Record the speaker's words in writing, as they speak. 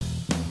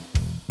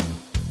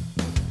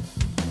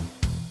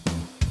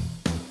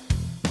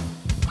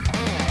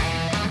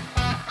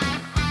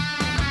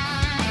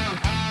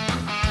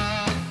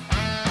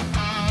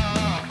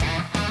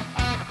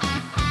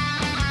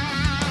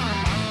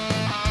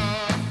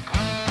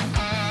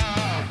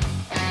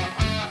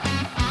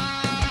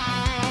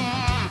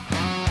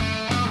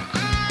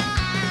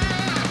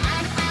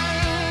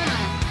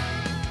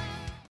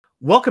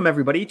Welcome,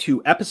 everybody,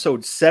 to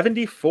episode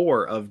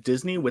 74 of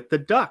Disney with the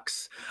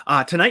Ducks.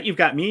 Tonight, you've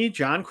got me,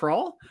 John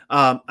Kroll,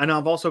 and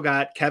I've also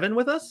got Kevin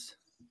with us.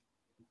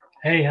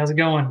 Hey, how's it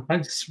going?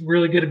 It's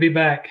really good to be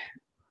back.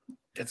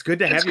 It's good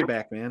to have you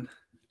back, man.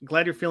 I'm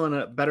glad you're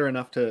feeling better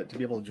enough to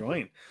be able to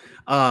join.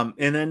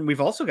 And then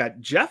we've also got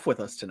Jeff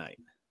with us tonight.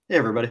 Hey,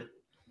 everybody.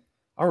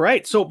 All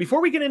right. So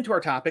before we get into our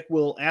topic,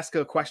 we'll ask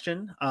a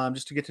question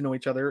just to get to know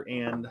each other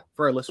and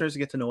for our listeners to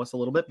get to know us a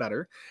little bit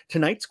better.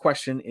 Tonight's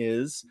question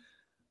is,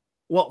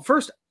 well,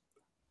 first,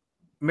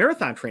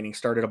 marathon training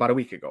started about a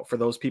week ago for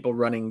those people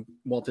running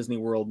Walt Disney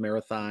World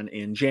Marathon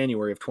in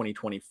January of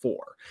 2024.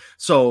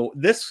 So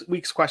this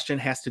week's question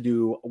has to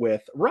do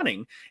with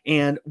running.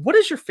 And what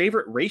is your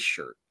favorite race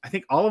shirt? I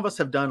think all of us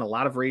have done a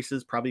lot of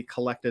races, probably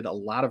collected a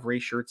lot of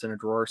race shirts in a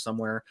drawer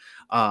somewhere.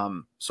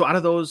 So out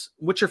of those,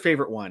 what's your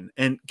favorite one?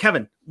 And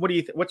Kevin,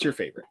 what's your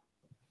favorite?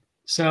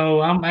 So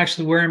I'm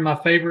actually wearing my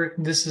favorite.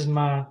 This is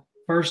my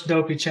first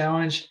Dopey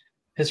challenge.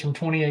 It's from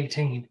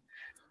 2018.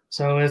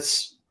 So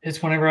it's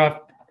whenever I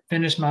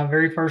finished my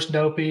very first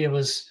Dopey. It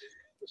was,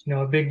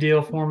 a big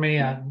deal for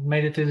me. I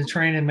made it through the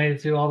training, made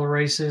it through all the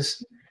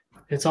races.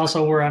 It's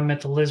also where I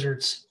met the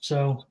lizards.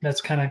 So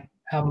that's kind of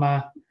how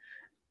my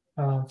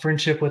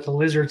friendship with the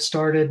lizards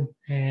started.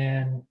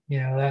 And,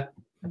 that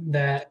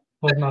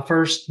was my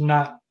first,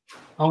 not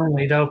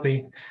only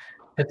Dopey.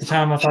 At the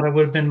time, I thought it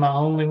would have been my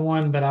only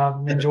one, but I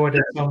enjoyed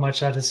it so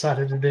much I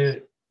decided to do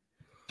it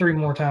 3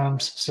 more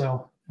times.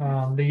 So,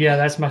 but yeah,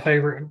 that's my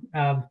favorite.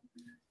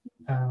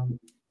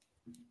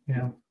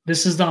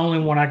 This is the only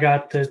one I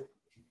got that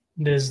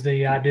is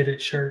the I Did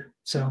It shirt.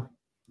 So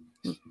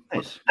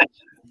Nice.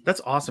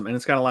 That's awesome. And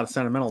it's got a lot of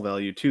sentimental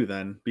value too,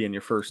 then being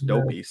your first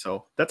Dopey.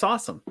 So that's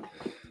awesome.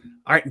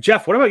 All right,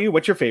 Jeff, what about you?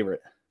 What's your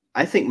favorite?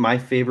 I think my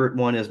favorite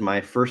one is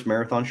my first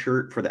marathon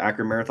shirt for the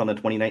Akron Marathon in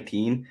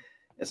 2019.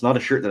 It's not a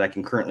shirt that I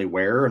can currently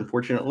wear,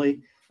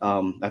 unfortunately.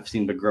 I've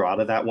seen to grow out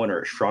of that one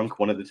or it shrunk,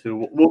 one of the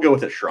two. We'll go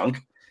with it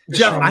shrunk.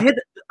 Jeff,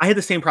 I had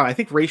the same problem. I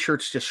think race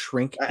shirts just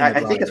shrink. I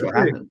think that's what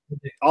happened.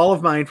 All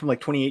of mine from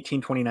like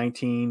 2018,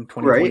 2019,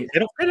 2020, Right. They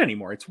don't fit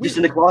anymore. It's weird. Just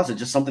in the closet,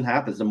 just something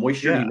happens. The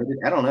moisture,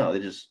 I don't know.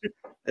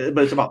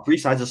 But it's about 3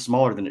 sizes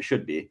smaller than it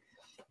should be.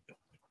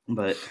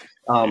 But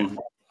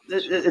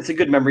it's a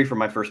good memory from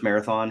my first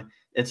marathon.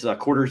 It's a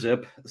quarter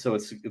zip, so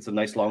it's a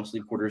nice long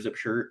sleeve quarter zip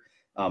shirt.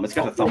 It's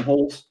got the thumb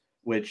holes,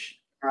 which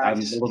I'm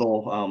a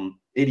little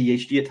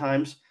ADHD at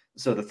times.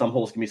 So the thumb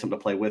holes give me something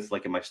to play with,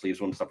 like in my sleeves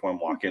when stuff when I'm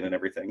walking and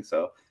everything.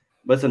 So,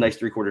 but it's a nice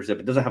 3/4 zip.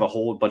 It doesn't have a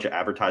whole bunch of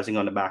advertising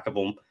on the back of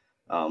them.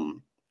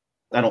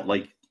 I don't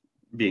like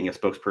being a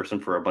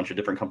spokesperson for a bunch of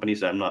different companies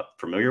that I'm not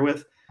familiar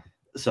with.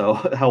 So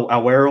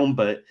I'll wear them,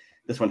 but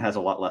this one has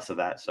a lot less of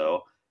that.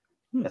 So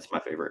that's my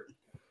favorite.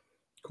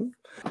 Cool.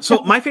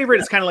 So my favorite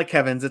is kind of like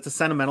Kevin's. It's a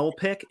sentimental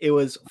pick. It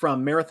was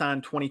from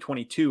Marathon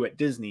 2022 at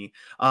Disney.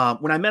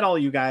 When I met all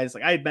you guys,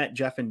 like I had met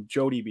Jeff and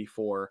Jody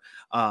before,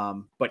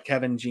 but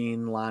Kevin,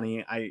 Gene,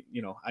 Lonnie,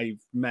 I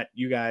met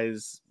you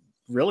guys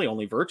really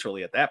only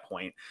virtually at that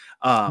point.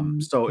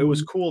 So it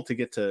was cool to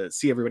get to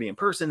see everybody in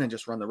person and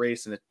just run the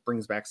race, and it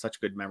brings back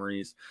such good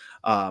memories.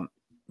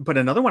 But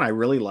another one I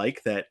really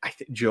like that I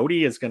think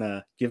Jody is going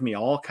to give me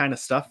all kind of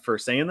stuff for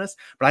saying this,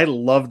 but I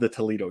love the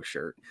Toledo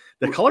shirt.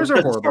 The colors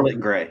are horrible. Scarlet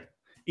and gray.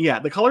 Yeah,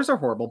 the colors are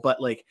horrible, but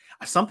like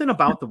something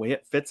about the way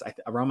it fits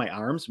around my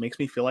arms makes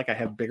me feel like I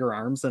have bigger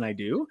arms than I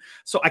do.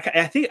 So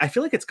I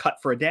feel like it's cut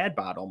for a dad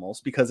bod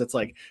almost because it's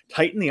like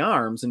tight in the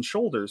arms and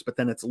shoulders, but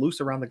then it's loose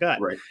around the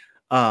gut. Right.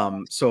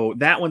 So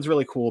that one's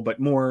really cool, but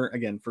more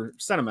again for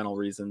sentimental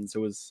reasons. It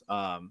was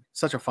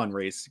such a fun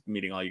race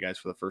meeting all you guys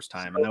for the first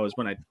time, and that was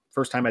when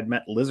first time I'd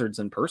met lizards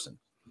in person.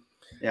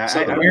 Yeah, so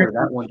I remember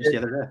that one just the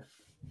other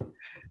day.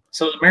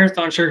 So the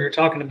marathon shirt you're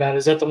talking about,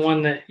 is that the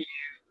one that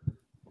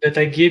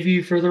they give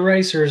you for the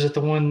race, or is it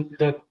the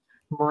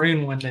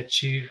maroon one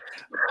that you?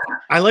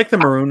 I like the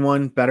maroon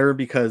one better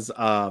because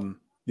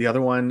the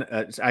other one,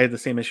 I had the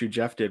same issue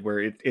Jeff did, where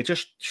it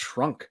just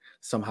shrunk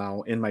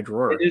somehow in my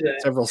drawer,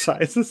 several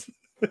sizes.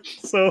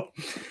 So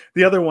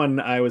the other one,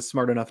 I was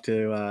smart enough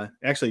to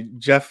actually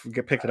Jeff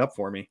picked it up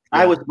for me. Yeah.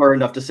 I was smart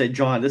enough to say,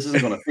 John, this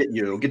isn't going to fit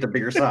you. Get the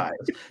bigger size.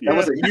 That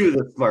wasn't you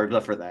that's smart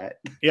enough for that.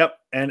 Yep,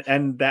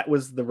 and that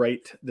was the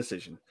right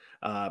decision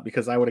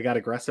because I would have got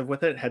aggressive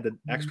with it, had the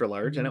extra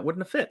large, and it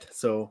wouldn't have fit.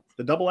 So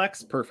the double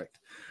X, perfect.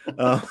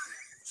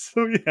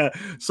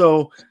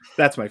 So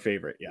that's my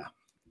favorite. Yeah.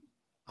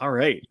 All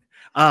right.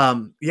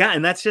 And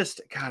that's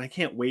just, God, I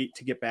can't wait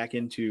to get back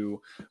into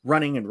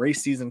running and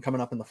race season coming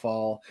up in the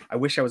fall. I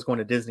wish I was going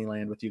to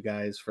Disneyland with you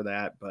guys for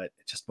that, but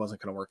it just wasn't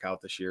going to work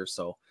out this year.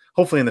 So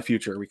hopefully in the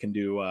future we can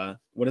do,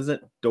 what is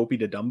it? Dopey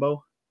to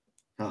Dumbo.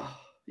 Oh,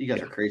 you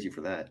guys are crazy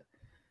for that.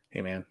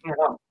 Hey man,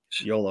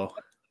 YOLO.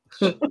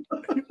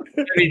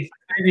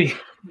 maybe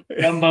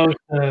Dumbo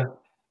to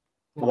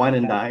wine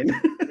and dine.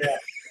 Yeah.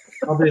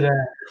 I'll do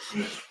that.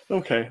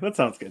 Okay, that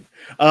sounds good.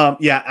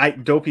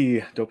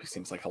 Dopey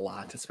seems like a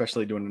lot,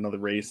 especially doing another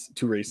race,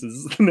 2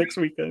 races the next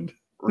weekend.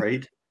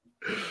 Right.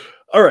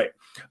 All right.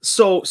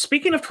 So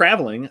speaking of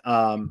traveling,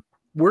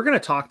 we're going to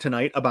talk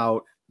tonight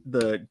about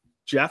the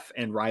Jeff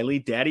and Riley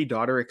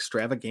daddy-daughter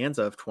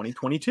extravaganza of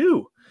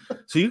 2022.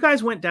 So you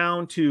guys went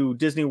down to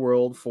Disney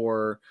World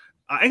for,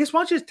 I guess,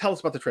 why don't you just tell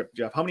us about the trip,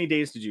 Jeff? How many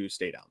days did you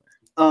stay down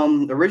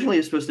there? Originally,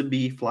 it's supposed to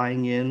be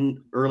flying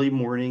in early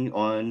morning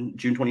on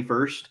June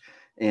 21st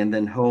and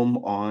then home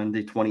on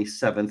the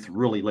 27th,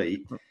 really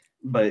late.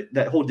 But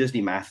that whole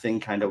Disney math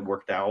thing kind of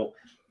worked out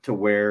to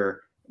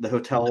where the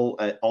hotel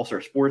at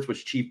All-Star Sports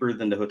was cheaper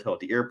than the hotel at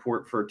the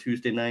airport for a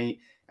Tuesday night.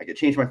 I could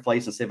change my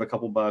flights and save a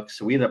couple bucks.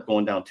 So we ended up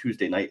going down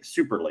Tuesday night,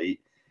 super late,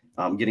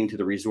 getting to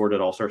the resort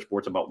at All-Star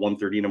Sports about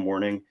 1:30 in the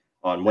morning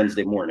on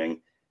Wednesday morning,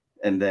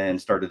 and then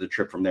started the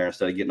trip from there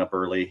instead of getting up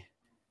early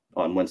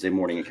on Wednesday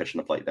morning and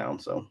catching the flight down.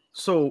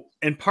 So,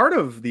 and part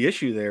of the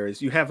issue there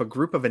is you have a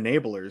group of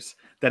enablers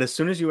that as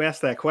soon as you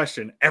asked that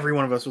question, every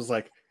one of us was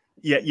like,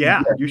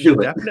 yeah, you should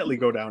definitely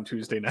go down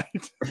Tuesday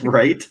night.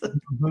 Right.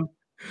 Mhm.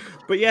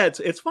 But yeah,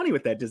 it's funny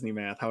with that Disney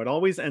math, how it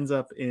always ends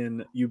up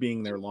in you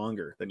being there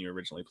longer than you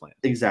originally planned.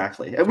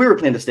 Exactly. And we were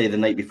planning to stay the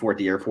night before at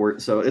the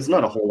airport. So it's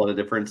not a whole lot of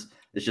difference.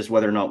 It's just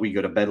whether or not we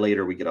go to bed late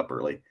or we get up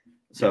early.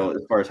 So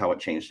as far as how it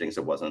changed things,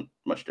 it wasn't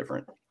much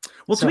different.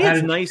 Well, So to me, how it's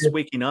did you nice get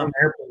waking from up.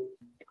 the airport?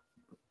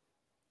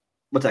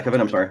 What's that,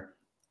 Kevin? I'm sorry.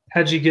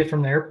 How'd you get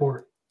from the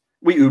airport?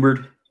 We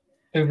Ubered.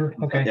 Uber?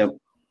 Okay. Yep.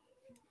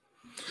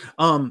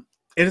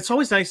 And it's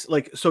always nice,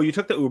 like, so you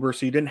took the Uber,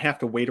 so you didn't have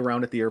to wait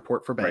around at the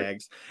airport for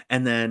bags,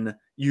 and then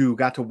you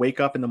got to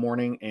wake up in the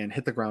morning and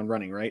hit the ground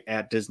running, right,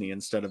 at Disney,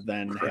 instead of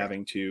then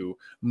having to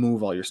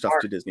move all your stuff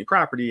to Disney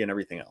property and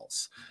everything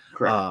else.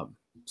 Correct.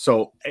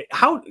 So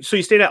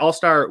you stayed at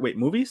All-Star,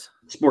 Movies?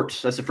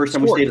 Sports. That's the first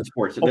time we stayed at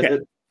sports. Okay.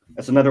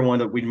 That's another one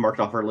that we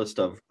marked off our list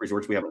of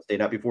resorts we haven't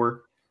stayed at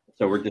before.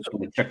 So we're just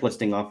going to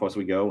checklisting off as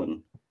we go.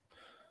 And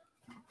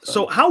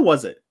so how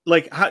was it?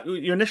 Like,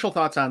 your initial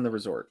thoughts on the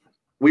resort?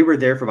 We were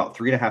there for about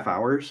 3.5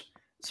 hours,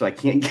 so I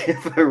can't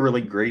give a really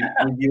great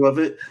review of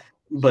it.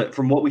 But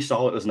from what we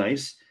saw, it was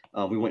nice.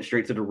 We went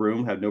straight to the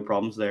room, had no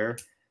problems there.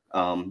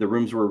 The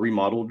rooms were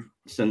remodeled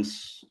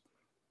since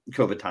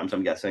COVID times,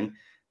 I'm guessing.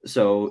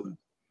 So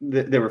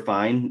they were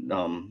fine.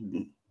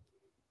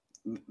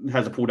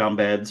 Has a pull-down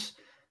beds.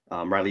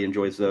 Riley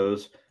enjoys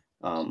those.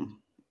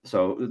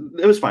 So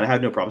it was fine. I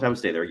had no problems. I would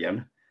stay there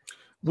again.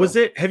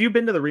 Have you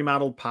been to the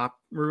remodeled Pop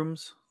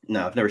rooms?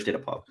 No, I've never stayed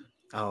at Pop.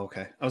 Oh,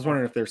 okay. I was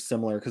wondering if they're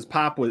similar because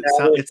Pop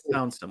it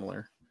sounds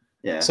similar.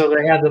 Yeah. So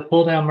they had the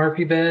pull-down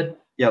Murphy bed.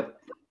 Yep.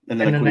 And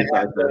then they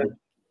had the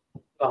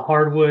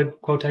hardwood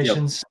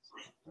quotations.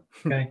 Yep.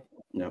 Okay.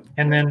 Yep.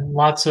 And then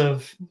lots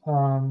of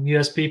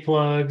USB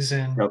plugs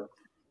and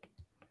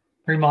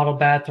remodeled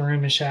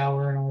bathroom and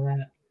shower and all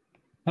that.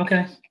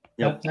 Okay.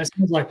 Yep. That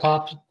seems like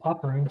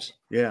pop rooms.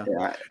 Yeah.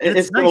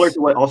 It's similar to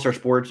what All-Star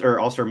Sports or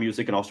All-Star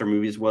Music and All-Star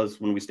Movies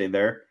was when we stayed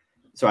there.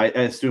 So I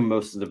assume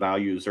most of the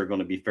values are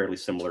going to be fairly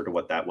similar to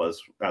what that was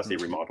as they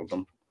remodeled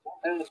them.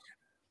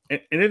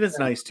 And it is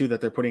nice too that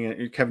they're putting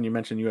in, Kevin, you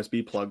mentioned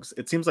USB plugs.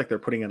 It seems like they're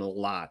putting in a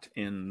lot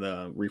in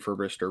the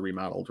refurbished or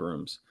remodeled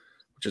rooms,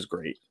 which is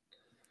great.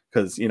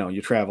 Because,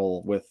 you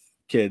travel with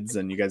kids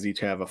and you guys each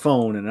have a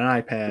phone and an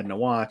iPad and a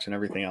watch and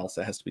everything else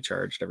that has to be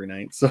charged every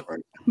night. So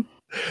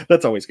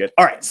that's always good.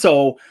 All right.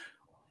 So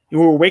you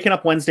were waking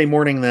up Wednesday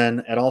morning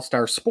then at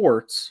All-Star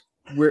Sports.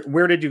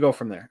 Where did you go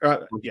from there?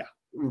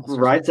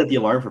 Ride set the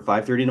alarm for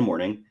 5:30 in the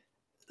morning.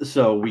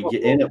 So we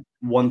get in at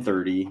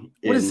 1:30.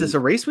 What is this, a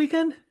race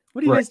weekend?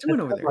 What are you guys doing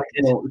over there?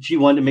 She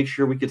wanted to make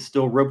sure we could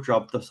still rope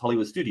drop the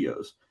Hollywood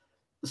Studios.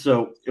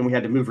 And we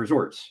had to move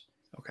resorts.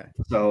 Okay.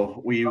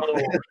 So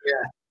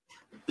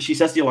she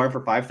sets the alarm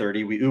for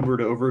 5:30. We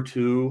Ubered over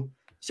to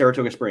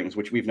Saratoga Springs,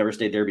 which we've never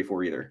stayed there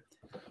before either.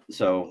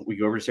 So we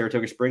go over to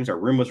Saratoga Springs. Our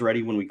room was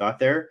ready when we got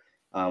there.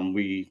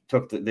 They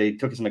took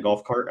us in a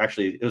golf cart.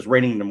 Actually, it was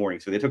raining in the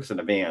morning, so they took us in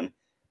a van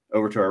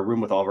over to our room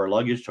with all of our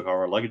luggage, took all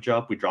our luggage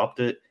up, we dropped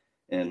it,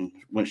 and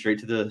went straight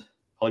to the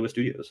Hollywood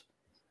Studios.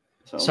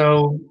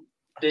 So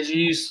did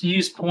you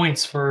use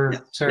points for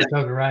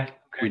Saratoga, right?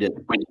 Okay. We did.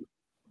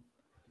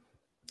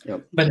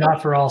 Yep. But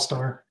not for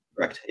All-Star.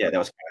 Correct. Yeah, that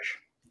was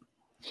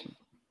cash.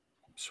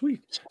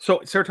 Sweet.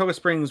 So Saratoga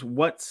Springs,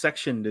 what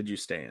section did you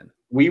stay in?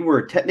 We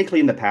were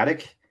technically in the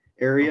paddock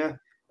area,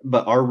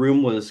 but our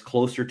room was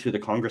closer to the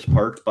Congress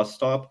Park bus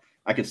stop.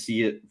 I could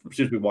see it as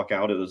soon as we walk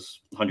out. It was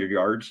 100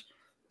 yards.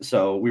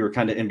 So we were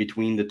kind of in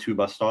between the two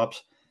bus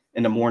stops.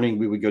 In the morning,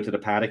 we would go to the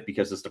paddock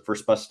because it's the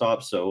first bus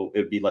stop, so it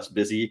would be less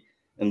busy,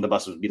 and the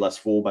bus would be less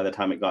full by the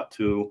time it got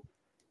to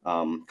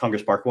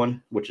Congress Park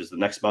one, which is the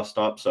next bus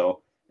stop.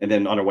 So, and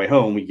then on our way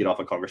home, we get off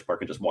at Congress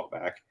Park and just walk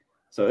back.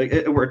 So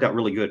it worked out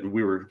really good.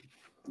 We were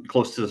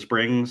close to the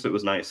springs. It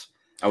was nice.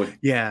 I would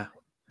definitely.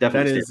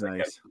 That is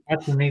nice.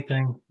 That's the neat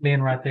thing,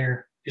 being right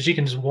there, because you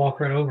can just walk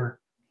right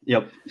over.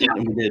 Yep,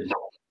 and we did.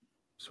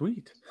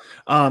 Sweet.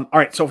 All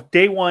right. So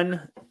day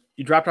one,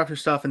 you dropped off your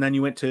stuff and then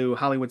you went to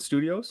Hollywood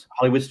Studios?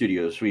 Hollywood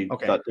Studios. We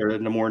got there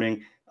in the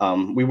morning.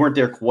 We weren't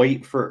there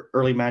quite for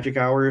early magic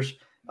hours.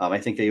 I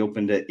think they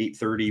opened at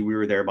 8:30. We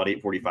were there about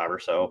 8:45 or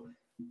so.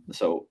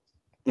 So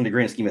in the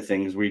grand scheme of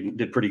things, we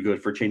did pretty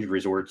good for changing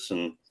resorts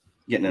and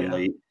getting in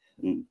late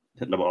and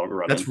hitting the ball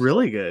running. That's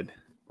really good.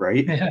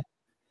 Right? Yeah.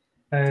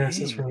 Yes,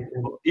 it's really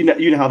good.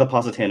 You know how the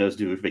Positanos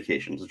do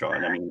vacations,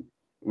 John. I mean,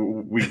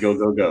 we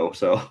go.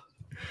 So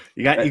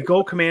you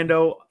go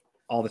commando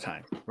all the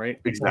time, right?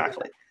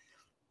 Exactly.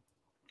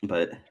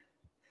 But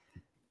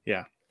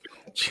yeah.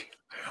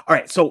 All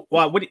right. So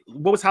what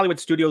was Hollywood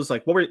Studios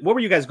like? What were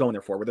you guys going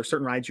there for? Were there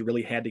certain rides you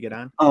really had to get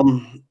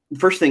on?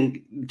 First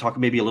thing, talk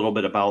maybe a little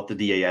bit about the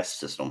DAS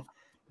system.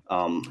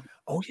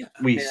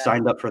 We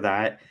signed up for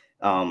that.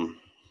 A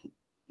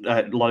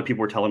lot of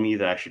people were telling me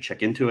that I should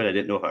check into it. I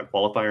didn't know if I'd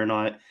qualify or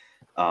not.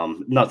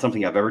 Not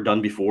something I've ever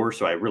done before,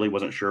 so I really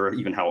wasn't sure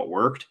even how it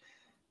worked.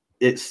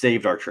 It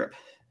saved our trip.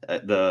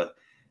 The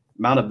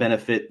amount of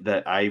benefit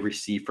that I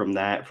received from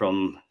that,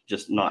 from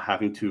just not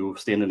having to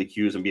stand in the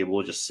queues and be able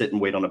to just sit and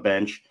wait on a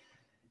bench,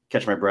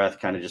 catch my breath,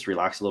 kind of just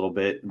relax a little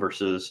bit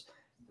versus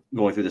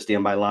going through the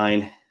standby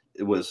line,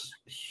 it was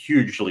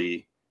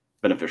hugely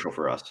beneficial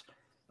for us.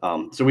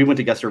 So we went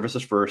to guest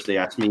services first. They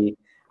asked me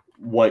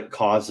what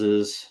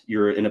causes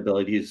your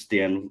inability to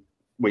stand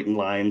waiting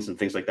lines and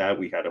things like that.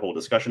 We had a whole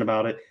discussion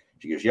about it.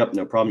 She goes, yep,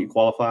 no problem. You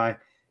qualify.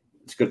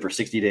 It's good for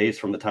 60 days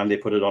from the time they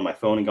put it on my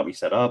phone and got me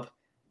set up.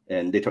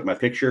 And they took my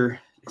picture,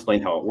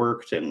 explained how it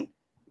worked, and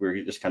we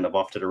were just kind of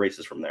off to the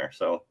races from there.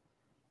 So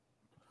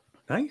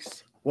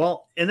nice.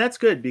 Well, and that's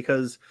good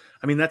because,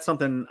 I mean, that's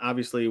something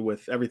obviously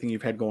with everything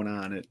you've had going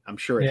on, I'm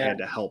sure it had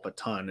to help a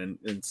ton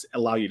and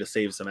allow you to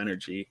save some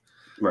energy.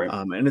 Right.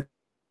 And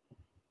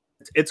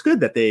it's good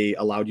that they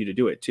allowed you to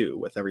do it too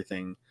with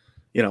everything,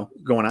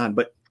 going on.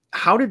 But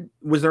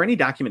was there any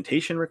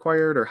documentation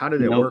required, or how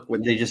did it work?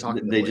 They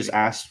just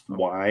asked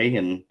why,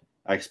 and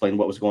I explained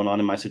what was going on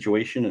in my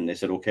situation, and they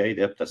said, okay,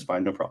 yep, that's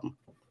fine, no problem.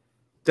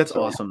 That's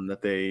awesome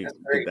that they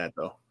did that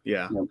though.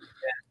 Yeah.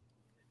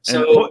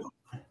 So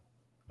I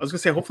was gonna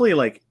say, hopefully,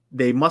 like,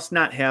 they must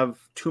not have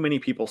too many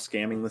people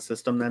scamming the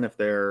system then, if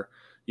they're,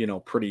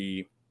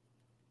 pretty,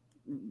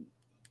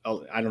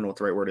 I don't know what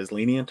the right word is,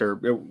 lenient or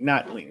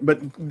not lenient,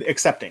 but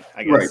accepting,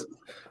 I guess.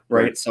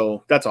 Right.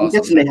 So that's awesome. I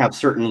guess they have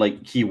certain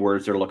like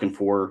keywords they're looking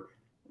for,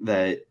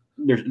 that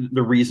there's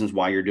the reasons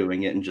why you're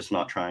doing it and just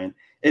not trying.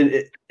 And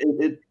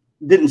it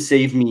didn't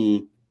save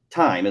me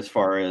time as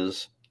far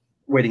as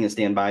waiting and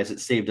standbys. It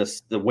saved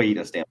us the wait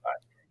and standby.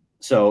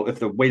 So if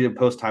the waited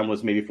post time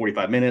was maybe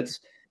 45 minutes,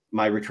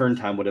 my return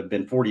time would have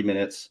been 40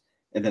 minutes.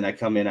 And then I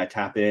come in, I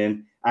tap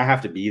in. I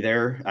have to be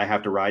there. I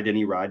have to ride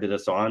any ride that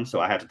it's on. So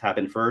I have to tap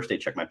in first. They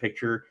check my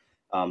picture.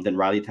 Then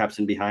Riley taps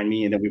in behind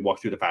me, and then we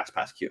walk through the fast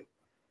pass queue.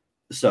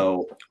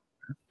 So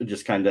it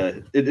just kind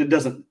of, it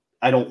doesn't,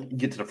 I don't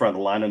get to the front of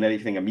the line on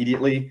anything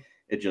immediately.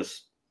 It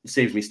just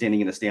saves me standing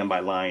in the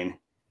standby line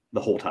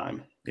the whole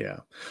time.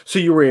 Yeah. So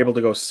you were able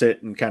to go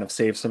sit and kind of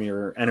save some of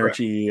your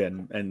energy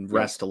and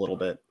rest a little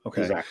bit.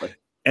 Okay. Exactly.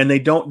 And they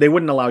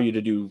wouldn't allow you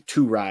to do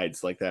two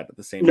rides like that at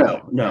the same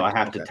time. No, I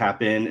have to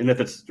tap in. And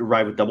if it's a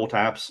ride with double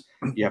taps,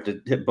 you have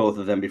to hit both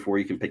of them before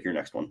you can pick your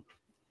next one.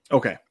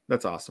 Okay.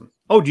 That's awesome.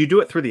 Oh, do you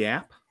do it through the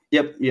app?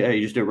 Yep. Yeah.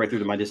 You just do it right through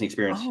the My Disney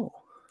Experience. Oh,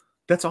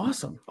 that's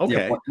awesome.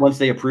 Okay. Yeah, once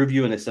they approve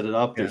you and they set it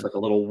up, there's like a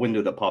little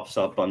window that pops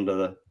up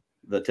under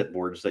the tip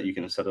boards that you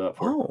can set it up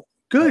for. Oh,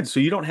 good. So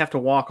you don't have to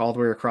walk all the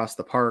way across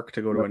the park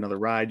to go to another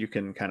ride. You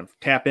can kind of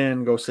tap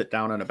in, go sit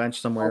down on a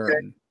bench somewhere. Okay.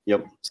 And...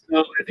 Yep.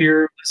 So if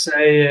you're,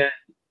 say,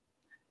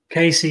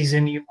 Casey's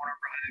and you want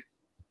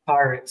to ride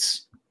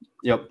Pirates,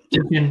 yep,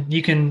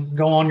 you can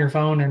go on your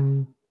phone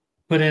and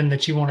put in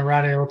that you want to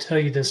ride it. It'll tell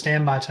you the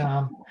standby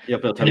time. Yep,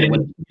 it'll tell you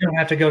when. You don't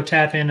have to go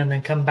tap in and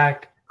then come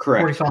back.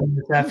 Correct. 45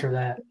 minutes after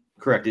that.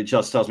 Correct. It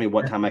just tells me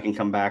what time I can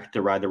come back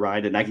to ride the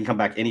ride, and I can come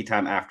back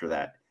anytime after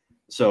that.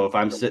 So if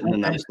I'm sitting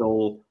and I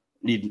still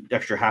need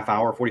extra half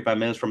hour, 45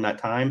 minutes from that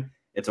time,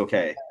 it's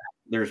okay.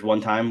 There's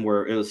one time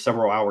where it was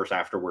several hours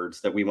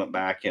afterwards that we went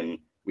back and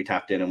we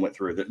tapped in and went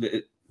through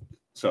it.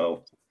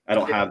 So I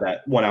don't have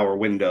that 1 hour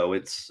window.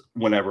 It's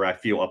whenever I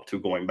feel up to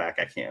going back,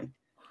 I can.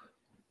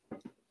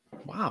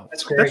 Wow.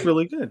 That's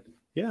really good.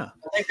 Yeah.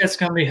 I think that's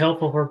going to be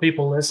helpful for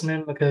people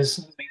listening,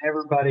 because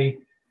everybody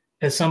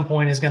at some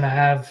point is going to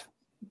have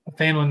a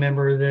family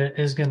member that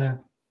is going to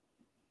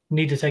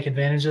need to take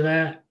advantage of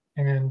that.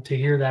 And to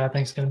hear that, I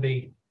think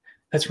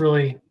that's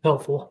really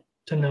helpful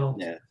to know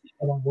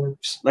how that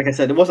works. Like I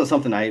said, it wasn't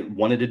something I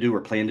wanted to do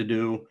or planned to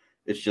do.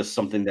 It's just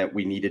something that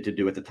we needed to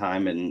do at the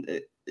time,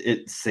 and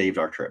it saved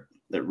our trip.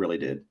 It really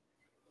did.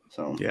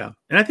 So yeah.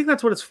 And I think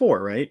that's what it's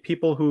for, right?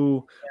 People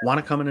who want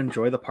to come and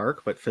enjoy the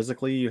park, but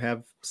physically you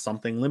have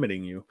something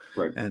limiting you.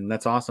 Right. And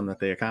that's awesome that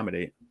they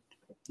accommodate.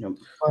 Yep.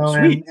 Well,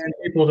 and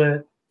people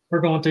that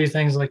we're going through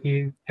things like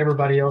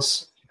everybody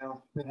else,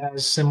 that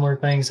has similar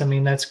things. I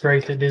mean, that's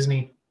great that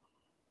Disney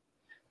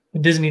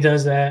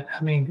does that.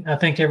 I mean, I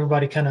think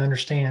everybody kind of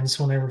understands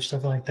whenever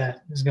stuff like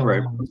that is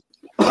going on.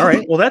 All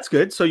right. Well, that's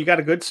good. So you got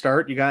a good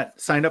start. You got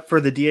signed up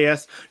for the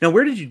DAS. Now,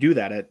 where did you do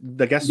that? At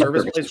the guest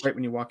service place right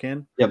when you walk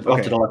in? Yep.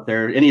 Off to the left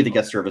there. Any of the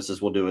guest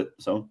services will do it.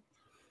 So.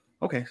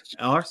 Okay.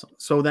 Awesome.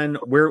 So then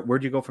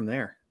where'd you go from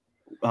there?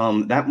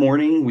 That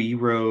morning we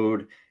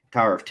rode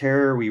Tower of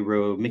Terror. We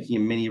rode Mickey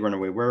and Minnie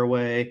Runaway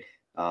Railway.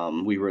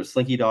 We rode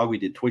Slinky Dog. We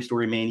did Toy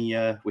Story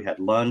Mania. We had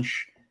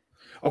lunch.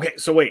 Okay.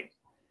 So wait.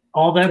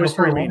 All that Toy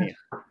before Story Mania.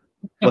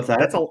 What's that?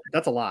 That's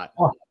a lot.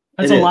 Oh,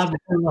 that's a lot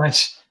before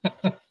lunch.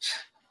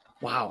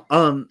 Wow.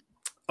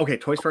 Okay,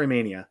 Toy Story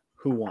Mania.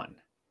 Who won?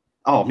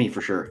 Oh, me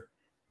for sure.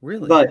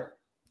 Really? But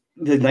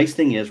the nice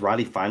thing is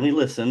Riley finally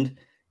listened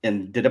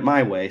and did it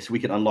my way so we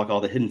could unlock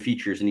all the hidden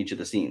features in each of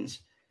the scenes.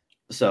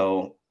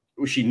 So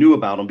she knew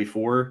about them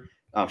before.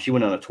 She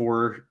went on a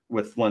tour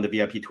with one of the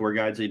VIP tour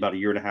guides about a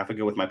year and a half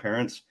ago with my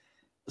parents.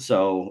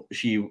 So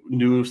she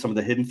knew some of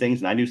the hidden things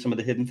and I knew some of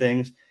the hidden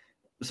things.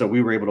 So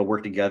we were able to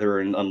work together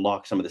and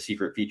unlock some of the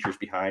secret features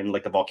behind,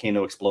 like the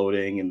volcano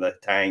exploding and the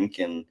tank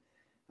and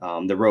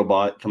the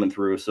robot coming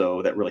through.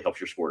 So that really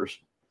helps your scores.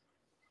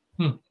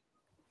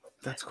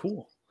 That's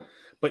cool.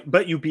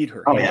 But you beat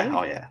her. Oh, yeah.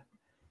 Oh, yeah.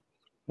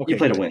 Okay, you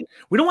play to win.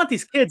 We don't want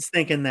these kids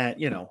thinking that,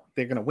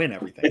 they're going to win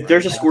everything. If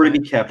there's a score to be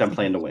kept, I'm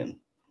playing to win.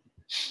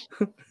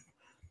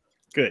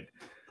 Good.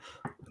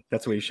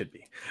 That's where you should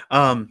be.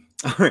 All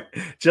right.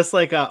 Just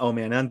like, on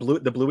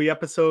the Bluey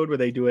episode where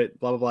they do it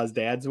blah, blah, blah's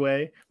dad's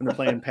way when they're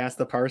playing Pass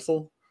the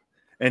Parcel.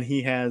 And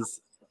he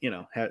has,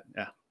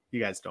 you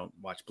guys don't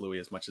watch Bluey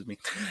as much as me.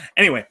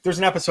 Anyway, there's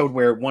an episode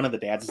where one of the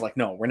dads is like,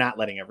 no, we're not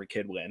letting every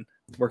kid win.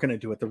 We're going to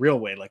do it the real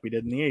way like we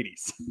did in the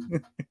 80s.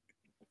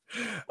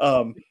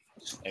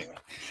 Anyway.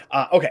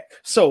 Okay.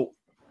 So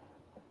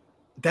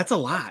that's a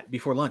lot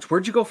before lunch.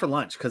 Where'd you go for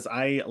lunch? Because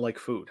I like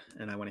food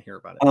and I want to hear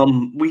about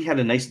it. We had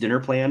a nice dinner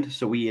planned.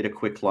 So we ate a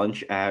quick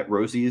lunch at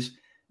Rosie's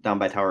down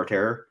by Tower of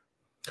Terror.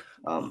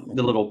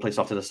 The little place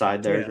off to the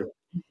side there. Yeah.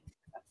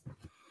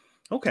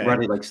 Okay.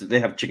 Riley they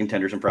have chicken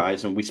tenders and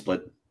fries, and we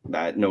split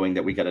that knowing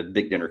that we got a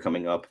big dinner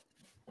coming up.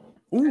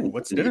 Ooh,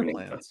 what's dinner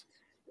plans?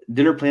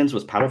 Dinner plans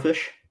was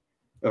paddlefish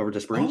over to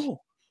Springs.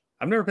 Oh,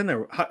 I've never been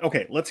there.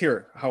 Okay, let's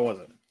hear. How was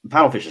it?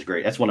 Paddlefish is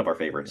great. That's one of our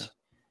favorites.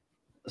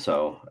 Yeah.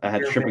 So I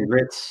had shrimp and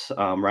grits.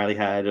 Riley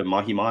had a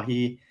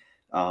mahi-mahi.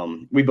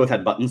 We both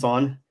had buttons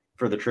on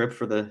for the trip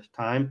for the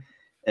time.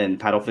 And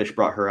Paddlefish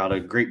brought her out a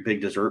great big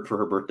dessert for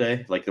her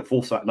birthday, like the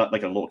full size, not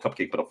like a little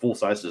cupcake, but a full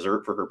size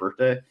dessert for her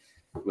birthday.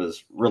 It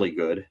was really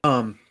good.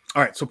 All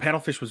right, so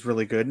Paddlefish was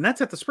really good, and that's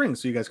at the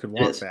Springs, so you guys could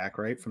walk back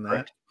right from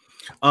that.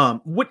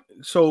 Correct. What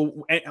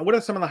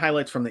are some of the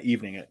highlights from the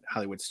evening at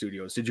Hollywood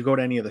Studios? Did you go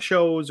to any of the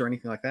shows or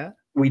anything like that?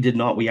 We did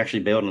not. We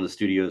actually bailed on the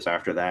studios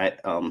after that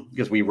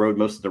because we rode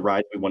most of the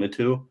rides we wanted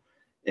to,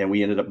 and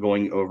we ended up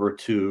going over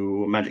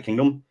to Magic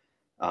Kingdom.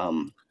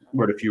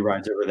 Rode a few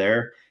rides over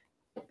there.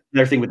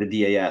 Another thing with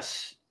the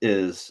DAS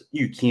is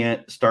you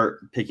can't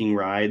start picking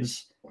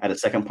rides at a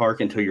second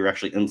park until you're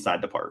actually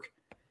inside the park.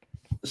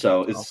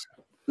 So this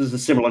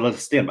is similar to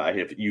standby.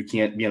 If you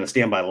can't be on a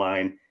standby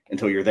line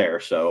until you're there,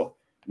 so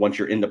once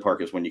you're in the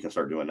park is when you can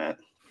start doing that.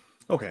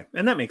 Okay,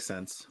 and that makes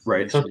sense,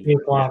 right? So 2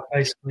 o'clock,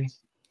 basically.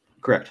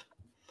 Correct.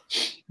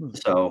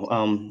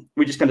 So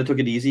we just kind of took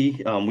it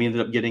easy. We ended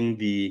up getting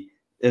the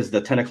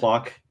 10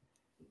 o'clock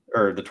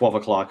or the 12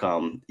 o'clock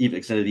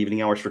extended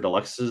evening hours for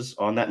deluxes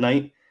on that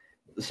night.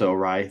 So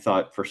Rye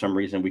thought for some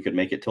reason we could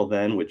make it till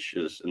then, which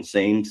is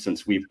insane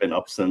since we've been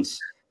up since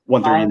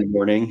 1:30 in the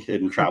morning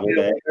in travel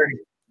day.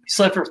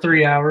 Slept for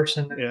 3 hours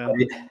and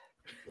then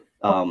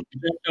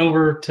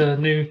over to a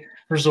new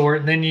resort.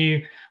 And then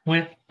you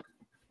went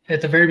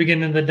at the very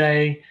beginning of the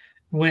day,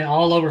 went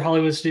all over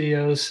Hollywood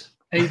Studios,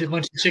 ate a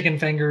bunch of chicken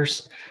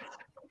fingers,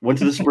 went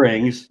to the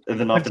Springs, and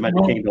then off to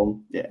Magic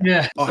Kingdom.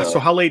 Yeah. So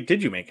how late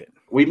did you make it?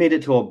 We made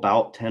it to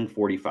about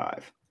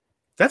 10:45.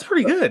 That's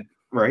pretty good.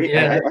 Right?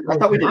 Yeah. I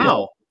thought we did.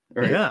 Wow.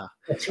 Right? Yeah.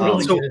 That's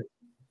really good.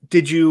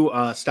 Did you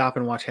stop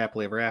and watch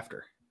Happily Ever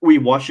After? We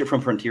watched it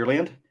from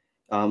Frontierland.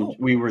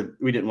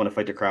 We didn't want to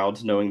fight the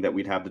crowds, knowing that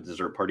we'd have the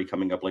dessert party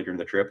coming up later in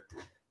the trip.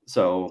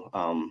 So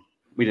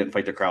we didn't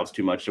fight the crowds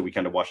too much. So we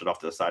kind of watched it off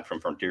to the side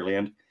from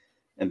Frontierland.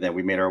 And then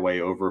we made our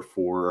way over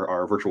for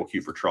our virtual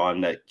queue for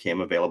Tron that came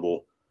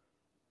available.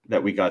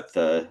 That we got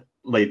the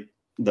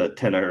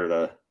 10 or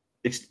the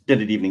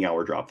extended evening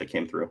hour drop that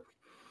came through.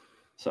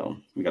 So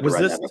we got to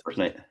ride that first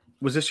night.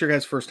 Was this your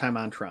guys' first time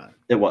on Tron?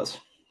 It was.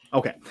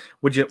 Okay.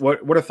 Would you?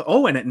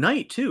 And at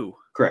night too.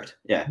 Correct.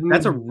 Yeah.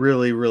 That's a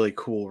really, really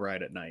cool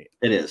ride at night.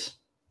 It is.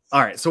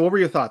 All right. So what were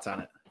your thoughts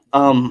on it?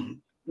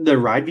 The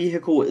ride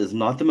vehicle is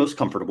not the most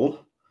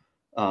comfortable.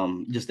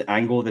 Just the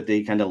angle that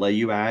they kind of lay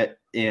you at.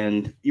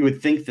 And you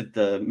would think that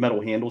the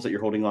metal handles that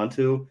you're holding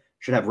onto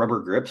should have rubber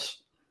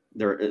grips.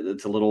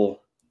 It's a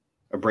little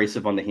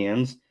abrasive on the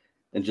hands.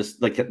 And just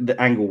like the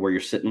angle where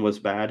you're sitting was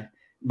bad.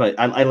 But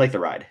I like the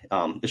ride.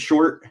 It's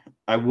short.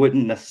 I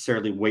wouldn't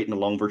necessarily wait in a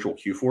long virtual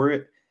queue for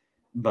it.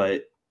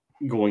 But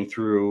going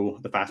through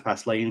the fast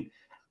pass lane,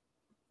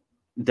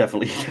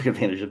 definitely took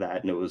advantage of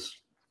that. And it was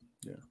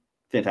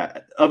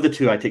fantastic. Of the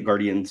two, I take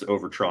Guardians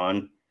over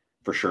Tron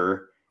for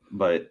sure.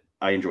 But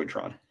I enjoyed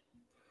Tron.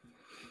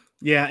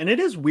 Yeah, and it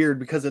is weird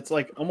because it's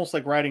like almost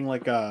like riding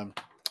like a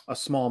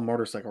small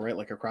motorcycle, right?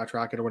 Like a crotch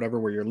rocket or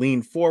whatever, where you're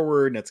leaned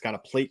forward and it's got a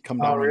plate come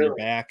down on your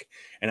back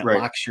and it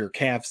locks your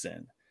calves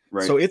in.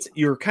 Right. So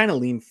you're kind of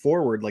leaned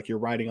forward like you're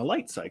riding a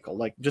light cycle,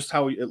 like just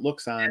how it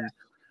looks on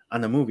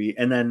the movie.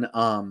 And then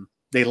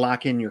they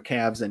lock in your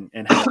calves and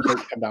have a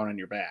plate come down on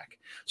your back.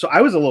 So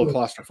I was a little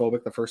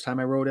claustrophobic the first time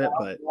I rode it,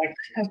 but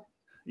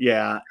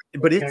Yeah,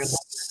 but Yeah.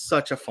 it's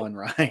such a fun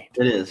ride.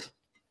 It is.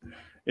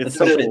 It's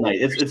Especially so at night.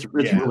 It's yeah.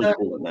 really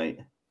cool at night.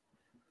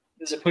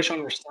 Does it push on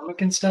your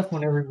stomach and stuff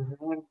whenever you're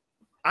going?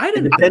 I It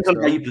didn't think depends on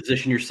so. how you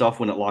position yourself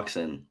when it locks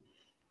in.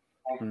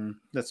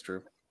 That's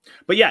true.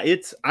 But yeah,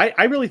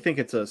 I really think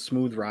it's a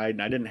smooth ride,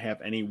 and I didn't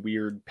have any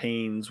weird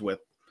pains with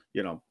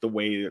the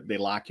way they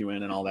lock you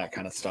in and all that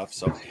kind of stuff.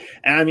 So,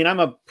 and I mean, I'm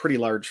a pretty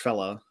large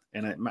fella,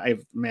 and I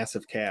have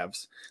massive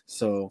calves,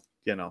 so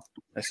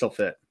I still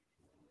fit.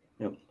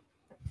 Yep.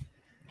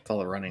 It's all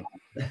the running.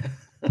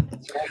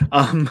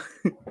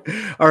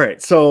 All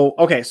right. So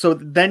so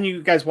then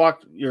you guys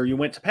walked, or you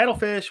went to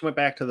paddlefish, went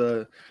back to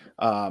the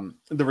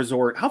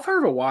resort. How far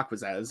of a walk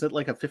was that? Is it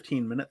like a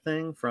 15-minute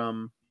thing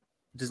from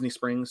Disney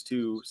Springs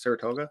to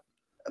Saratoga?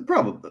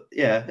 Probably,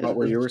 yeah. About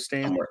where you were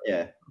staying? Somewhere,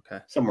 yeah.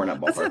 Okay. Somewhere in that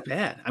ballpark. That's not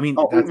bad. I mean,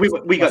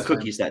 we got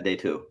cookies that day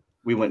too.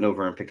 We went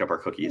over and picked up our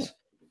cookies.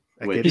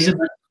 Is it,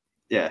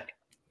 Yeah.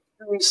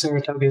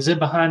 Saratoga, is it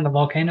behind the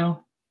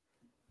volcano?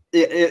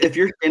 If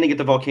you're standing at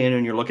the volcano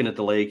and you're looking at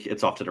the lake,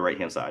 it's off to the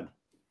right-hand side.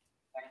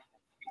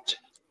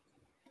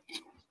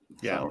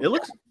 Yeah, So, it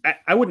looks.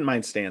 I wouldn't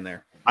mind staying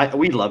there.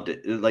 We loved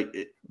it.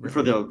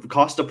 For the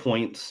cost of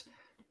points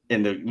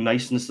and the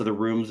niceness of the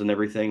rooms and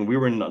everything. We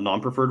were in a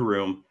non-preferred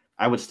room.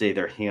 I would stay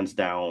there hands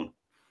down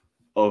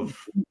of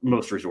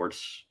most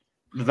resorts.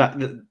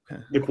 The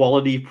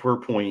quality per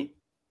point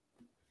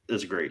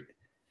is great.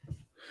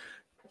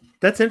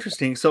 That's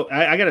interesting. So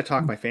I got to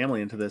talk my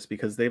family into this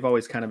because they've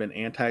always kind of been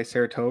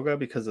anti-Saratoga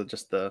because of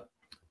just the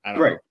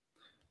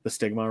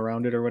stigma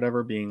around it or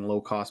whatever, being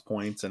low cost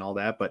points and all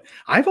that. But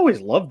I've always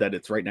loved that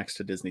it's right next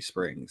to Disney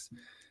Springs.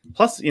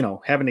 Plus,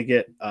 having to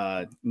get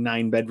a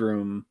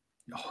 9-bedroom,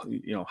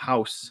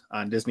 house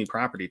on Disney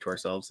property to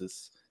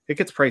ourselves it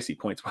gets pricey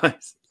points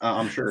wise.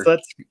 I'm sure. So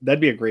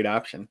that'd be a great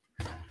option.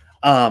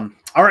 All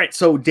right.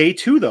 So day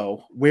 2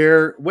 though,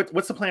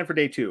 what's the plan for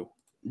day 2?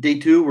 Day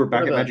 2, we're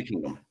back at Magic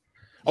Kingdom.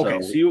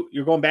 Okay, so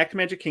you're going back to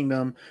Magic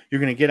Kingdom.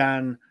 You're going to get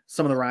on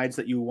some of the rides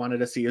that you wanted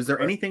to see. Is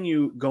there anything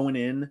you going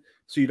in?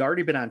 So you'd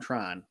already been on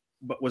Tron,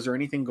 but was there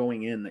anything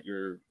going in that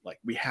you're like,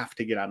 we have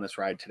to get on this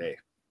ride today?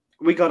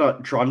 We got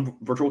a Tron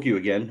virtual queue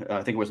again.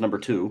 I think it was number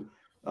 2.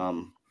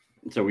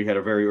 So we had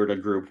a very early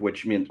group,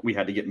 which meant we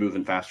had to get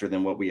moving faster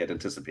than what we had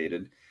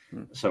anticipated.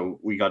 So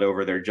we got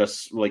over there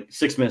just like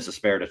 6 minutes to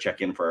spare to check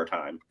in for our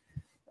time.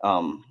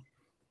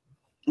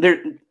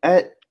 There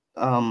at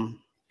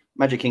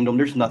Magic Kingdom,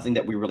 there's nothing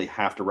that we really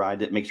have to ride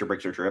that makes or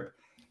breaks our trip.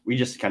 We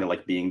just kind of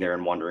like being there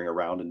and wandering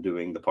around and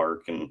doing the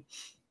park and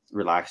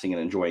relaxing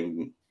and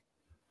enjoying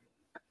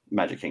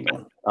Magic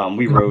Kingdom.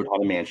 We rode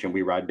Haunted Mansion,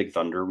 we ride Big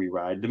Thunder, we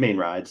ride the main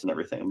rides and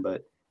everything,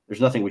 but there's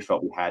nothing we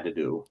felt we had to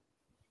do.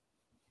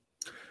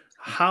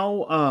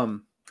 How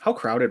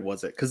crowded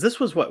was it? Because this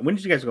was when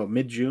did you guys go?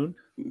 Mid-June?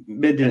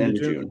 Mid to end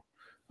of June.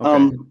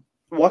 Okay.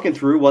 Walking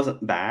through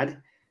wasn't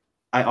bad.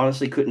 I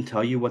honestly couldn't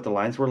tell you what the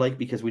lines were like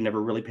because we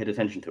never really paid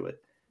attention to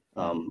it.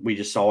 We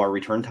just saw our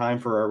return time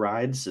for our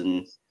rides,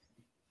 and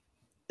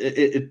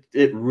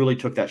it really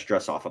took that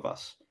stress off of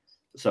us.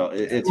 So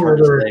it's hard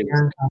to say.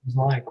 Return times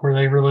like? Were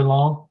they really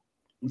long?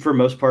 For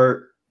most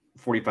part,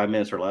 45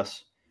 minutes or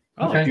less.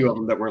 Okay. A few of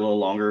them that were a little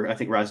longer. I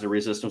think Rise of the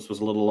Resistance was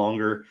a little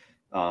longer.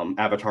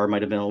 Avatar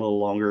might have been a little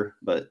longer,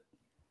 but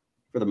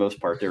for the most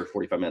part, they were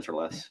 45 minutes or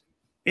less.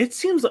 It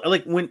seems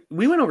like when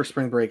we went over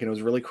spring break and it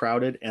was really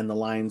crowded and the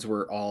lines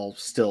were all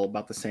still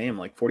about the same,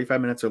 like 45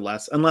 minutes or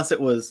less, unless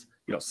it was,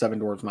 Seven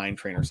Dwarfs Mine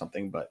Train or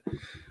something. But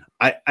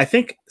I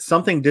think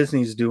something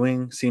Disney's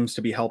doing seems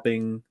to be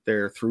helping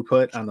their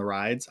throughput on the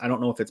rides. I don't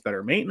know if it's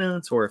better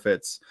maintenance or if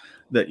it's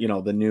the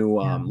new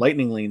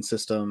Lightning Lane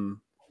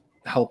system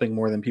helping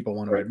more than people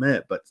want to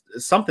admit, but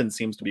something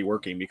seems to be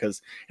working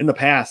because in the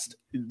past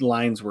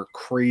lines were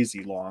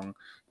crazy long,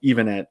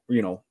 even at,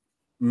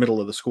 middle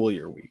of the school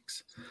year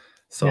weeks.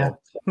 So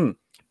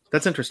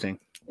that's interesting.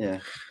 Yeah.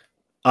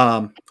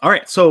 All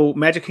right. So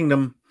Magic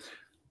Kingdom,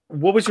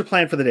 what was your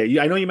plan for the day?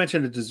 I know you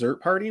mentioned a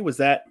dessert party. Was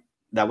that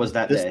was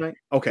that this day? Night?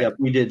 Okay. Yep,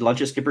 we did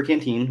lunch at Skipper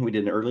Canteen. We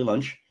did an early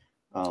lunch.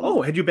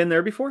 Had you been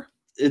there before?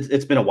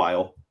 It's been a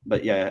while,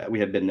 but yeah, we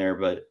had been there,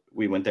 but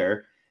we went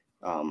there.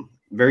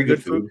 Very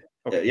good food.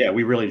 Okay. Yeah,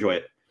 we really enjoy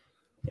it.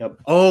 Yep.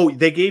 Oh,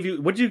 they gave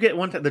you, what did you get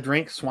one time? The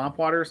drink swamp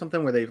water or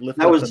something where they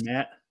lifted up the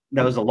mat?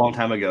 That was a long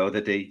time ago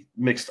that they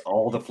mixed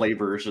all the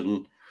flavors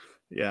and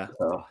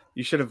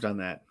you should have done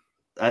that.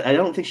 I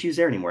don't think she's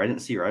there anymore. I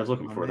didn't see her. I was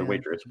looking for the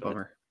waitress.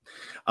 Bummer.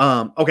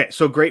 Okay,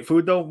 so great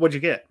food though. What'd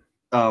you get?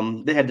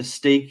 They had the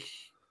steak.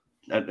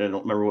 I don't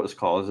remember what it was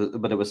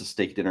called, but it was a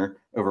steak dinner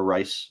over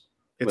rice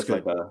with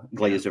like a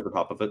glaze over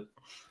top of it.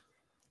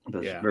 It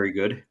was very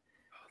good.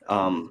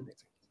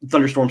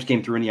 Thunderstorms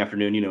came through in the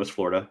afternoon. It's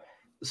Florida,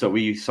 so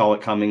we saw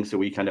it coming. So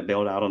we kind of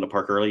bailed out on the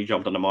park early,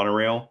 jumped on the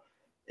monorail,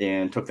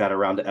 and took that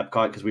around to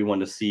Epcot because we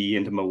wanted to see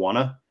into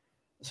Moana.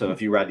 So if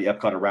you ride the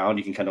Epcot around,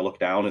 you can kind of look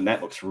down, and that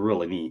looks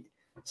really neat.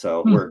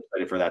 So we're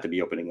excited for that to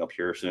be opening up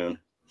here soon.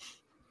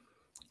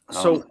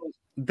 So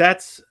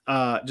that's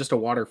just a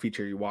water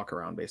feature you walk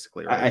around,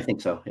 basically, right? I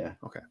think so, yeah.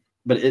 Okay.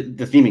 But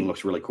the theming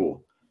looks really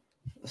cool.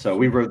 So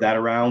we rode that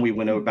around. We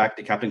went over back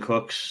to Captain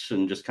Cook's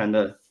and just kind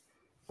of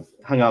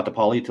hung out to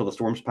Polly till the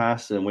storms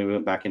passed, and we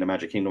went back into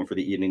Magic Kingdom for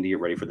the evening to get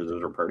ready for the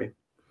dessert party.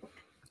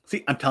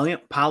 See, I'm telling you,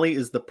 Polly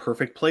is the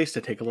perfect place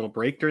to take a little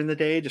break during the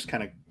day. Just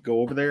kind of go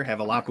over there, have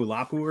a lapu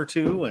lapu or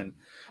two, and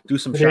do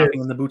some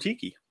shopping in the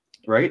boutique.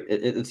 Right?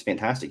 It's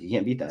fantastic. You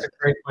can't beat that. It's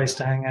a great place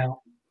to hang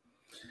out.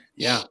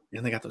 Yeah,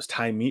 and they got those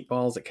Thai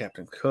meatballs at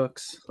Captain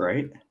Cook's.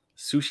 Right?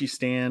 Sushi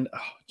stand. Oh,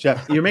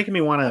 Jeff, you're making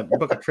me want to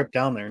book a trip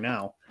down there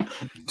now.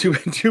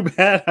 Too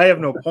bad I have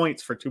no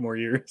points for 2 more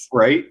years.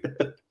 Right?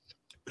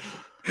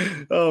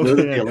 Oh,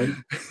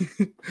 man.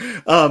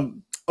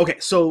 Okay,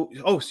 so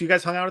you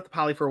guys hung out at the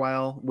Poly for a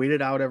while,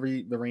 waited out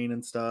the rain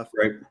and stuff.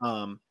 Right.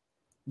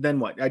 Then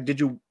what?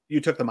 You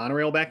took the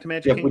monorail back to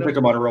Magic Kingdom? We took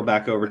the monorail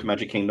back over to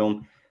Magic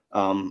Kingdom.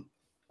 And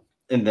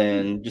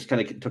then just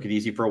kind of took it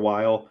easy for a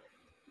while,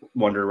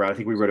 wandered around. I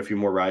think we rode a few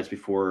more rides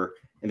before,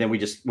 and then we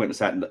just went and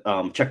sat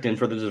and checked in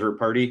for the dessert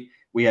party.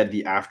 We had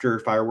the after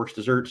fireworks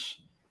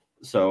desserts,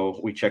 so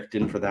we checked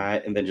in for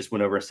that, and then just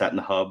went over and sat in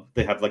the hub.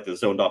 They have like the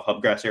zoned off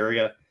hub grass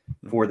area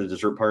for the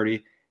dessert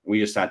party. We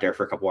just sat there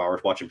for a couple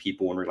hours watching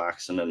people and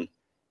relaxing and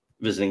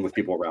visiting with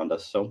people around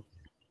us. So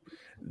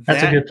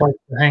that's a good place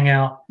to hang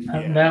out.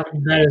 Yeah.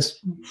 That is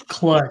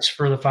clutch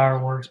for the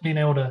fireworks. Being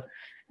able to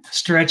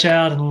stretch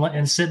out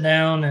and sit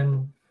down,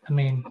 and I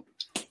mean,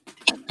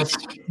 that's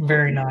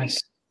very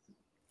nice.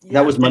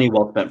 That was money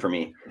well spent for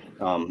me.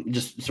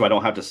 Just so I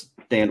don't have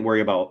to worry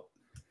about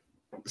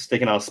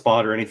sticking out a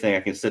spot or anything. I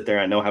can sit there.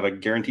 I know I have a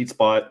guaranteed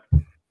spot.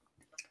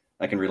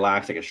 I can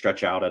relax. I can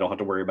stretch out. I don't have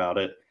to worry about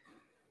it.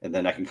 And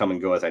then I can come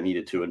and go as I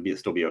needed to and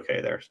still be okay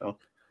there. So,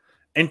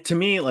 and to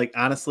me, like,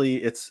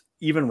 honestly, it's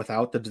even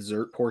without the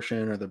dessert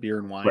portion or the beer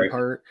and wine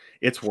part,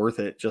 it's worth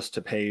it just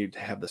to pay to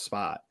have the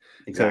spot.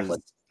 Exactly.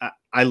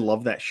 I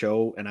love that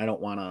show, and I don't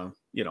want to,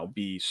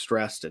 be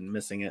stressed and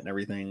missing it and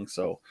everything.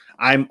 So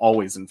I'm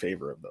always in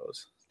favor of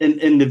those.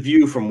 And the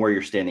view from where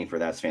you're standing for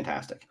that's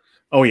fantastic.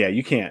 Oh yeah,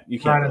 you can't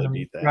really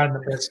beat that. Right in the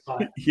best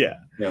spot. Yeah.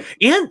 Yep.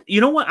 And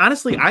you know what?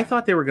 Honestly, I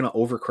thought they were going to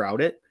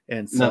overcrowd it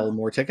and sell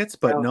more tickets,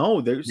 but no,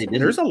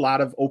 there's a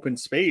lot of open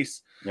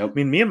space. Yep. I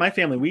mean, me and my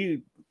family,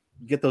 we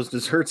get those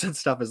desserts and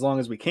stuff as long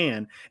as we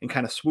can and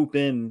kind of swoop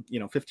in,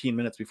 15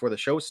 minutes before the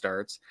show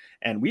starts,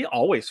 and we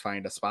always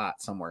find a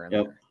spot somewhere in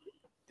there.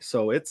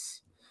 So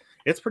it's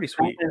pretty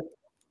sweet.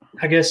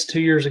 I guess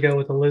 2 years ago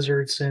with the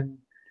lizards, and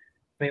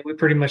I mean, we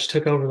pretty much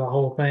took over the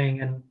whole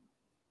thing, and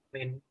I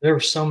mean, there were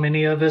so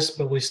many of us,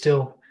 but we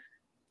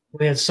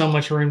had so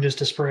much room just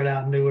to spread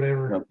out and do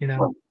whatever,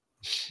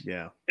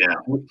 Yeah.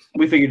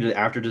 We figured that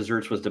after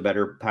desserts was the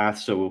better path.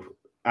 So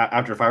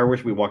after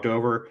fireworks, we walked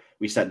over,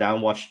 we sat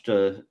down, watched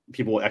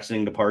people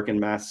exiting the park en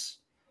masse,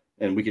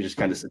 and we could just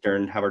kind of sit there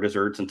and have our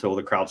desserts until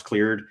the crowds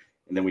cleared,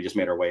 and then we just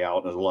made our way out.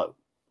 It was a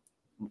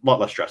lot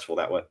less stressful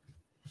that way.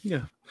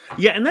 Yeah.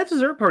 Yeah. And that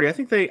dessert party, I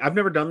think I've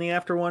never done the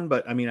after one,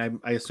 but I mean,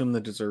 I assume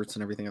the desserts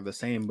and everything are the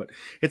same, but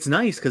it's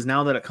nice because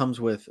now that it comes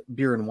with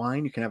beer and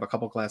wine, you can have a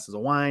couple glasses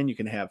of wine.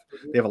 They have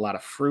a lot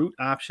of fruit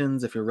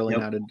options if you're really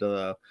not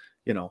into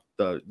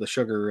the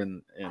sugar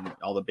and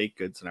all the baked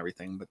goods and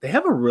everything, but they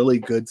have a really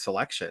good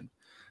selection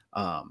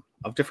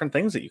of different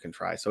things that you can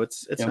try. So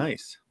it's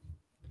nice.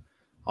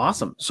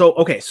 Awesome.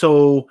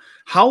 So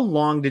how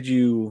long did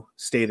you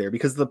stay there?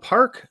 Because the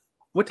park,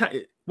 what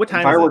time?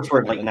 Fireworks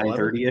were at like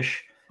 9:30ish.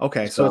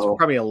 Okay, so it's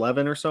probably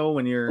 11 or so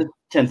when you're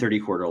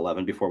 10:30, quarter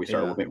 11 before we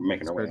started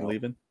making our way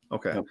leaving.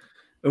 Okay. Yep.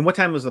 And what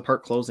time was the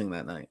park closing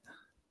that night?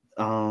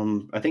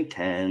 I think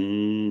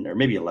 10 or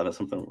maybe 11,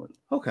 something.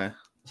 Okay.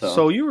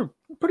 So you were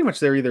pretty much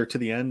there either to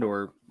the end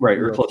or right,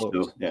 or close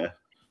to. Yeah.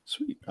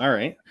 Sweet. All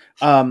right.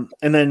 And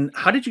then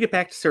how did you get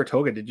back to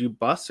Saratoga? Did you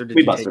bus or did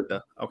you take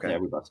the? Okay. Yeah,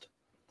 we bused.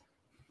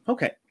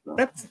 Okay.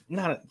 That's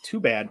not too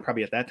bad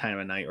probably at that time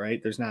of night,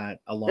 right? There's not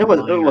a long It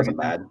wasn't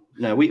bad.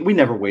 No, we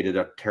never waited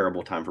a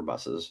terrible time for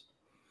buses.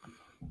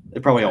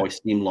 It probably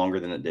always seemed longer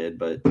than it did,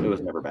 but it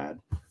was never bad.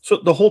 So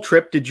the whole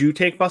trip, did you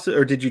take buses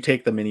or did you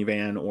take the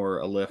minivan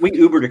or a Lyft? We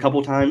Ubered a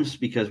couple times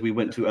because we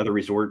went to other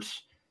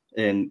resorts,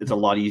 and it's a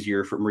lot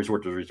easier from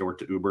resort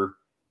to Uber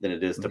than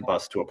it is to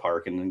bus to a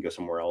park and then go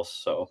somewhere else.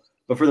 So,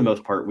 but for the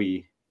most part,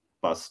 we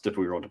bused if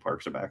we were going to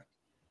parks or back.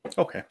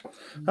 Okay,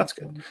 that's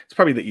good. It's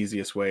probably the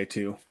easiest way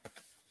too.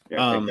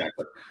 Yeah,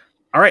 exactly.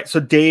 All right, so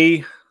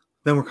then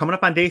we're coming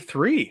up on day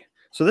 3.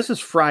 So this is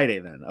Friday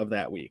then of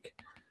that week.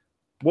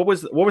 What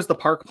was the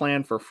park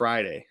plan for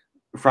Friday?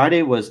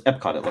 Friday was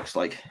Epcot, it looks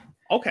like.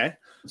 Okay.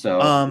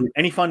 So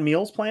any fun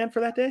meals planned for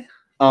that day?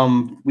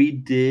 We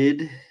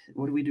did.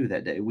 What did we do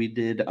that day? We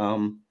did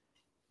Garden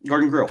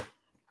Grill.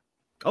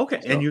 Okay,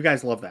 so, and you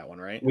guys love that one,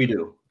 right? We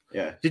do.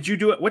 Yeah. Did you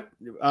do it? What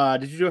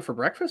did you do it for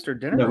breakfast or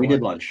dinner? No, we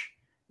did lunch.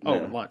 Oh,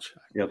 lunch.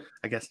 Yep.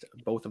 I guessed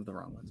both of the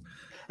wrong ones.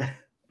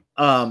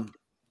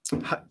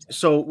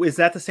 So is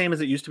that the same as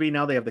it used to be?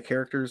 Now they have the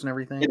characters and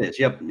everything. It is.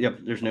 Yep.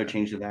 There's no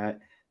change to that.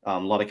 A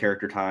lot of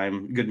character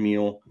time. Good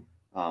meal.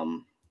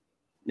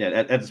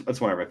 Yeah,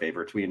 that's one of our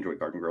favorites. We enjoy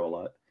Garden Grill a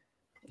lot.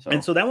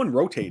 And so that one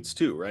rotates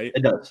too, right?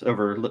 It does.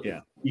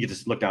 Yeah. You can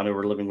just look down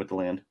over Living with the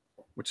Land,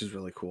 which is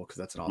really cool because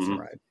that's an awesome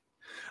ride.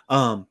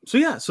 So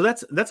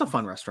that's a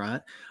fun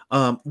restaurant.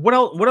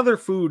 What other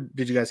food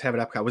did you guys have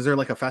at Epcot? Was there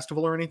like a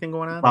festival or anything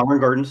going on? Flower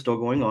and Garden's still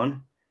going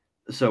on.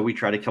 So we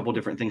tried a couple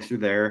different things through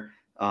there.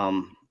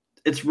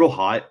 It's real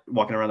hot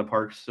walking around the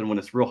parks. And when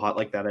it's real hot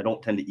like that, I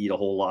don't tend to eat a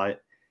whole lot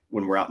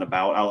when we're out and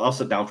about. I'll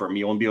sit down for a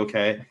meal and be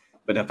okay.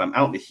 But if I'm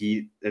out in the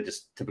heat, I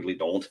just typically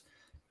don't.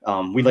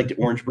 We like the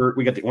orange bird.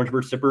 We got the orange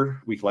bird sipper.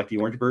 We collect the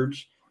orange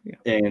birds. Yeah.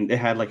 And it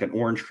had like an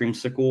orange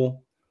creamsicle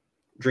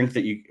drink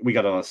that we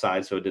got on the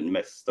side so it didn't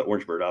mess the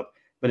orange bird up.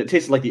 But it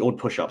tasted like the old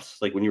push-ups,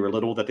 like when you were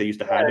little that they used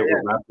to have.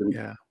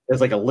 It was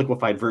like a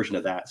liquefied version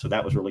of that. So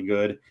that was really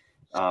good.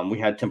 We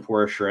had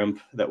tempura shrimp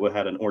that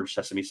had an orange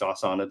sesame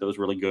sauce on it. That was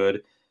really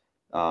good.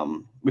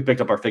 We picked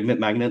up our Figment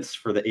magnets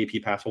for the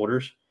AP pass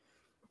holders.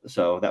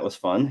 So that was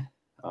fun.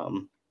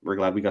 We're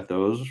glad we got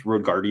those.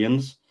 Road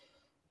Guardians,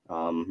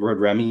 Road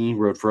Remy,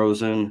 Road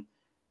Frozen.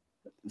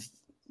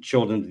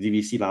 Chilled in the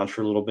DVC lounge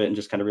for a little bit and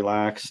just kind of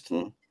relaxed.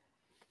 And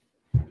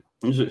it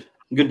was a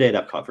good day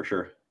at Epcot for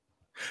sure.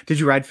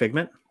 Did you ride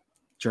Figment?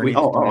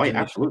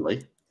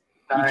 Absolutely.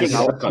 Nice. You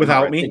can't go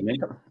Without me?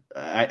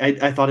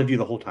 I thought of you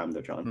the whole time,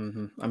 though, John.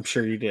 Mm-hmm. I'm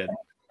sure you did.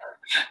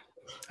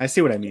 I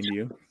see what I mean to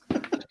you.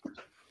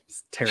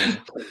 It's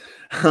terrible.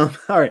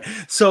 All right.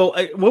 So,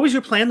 what was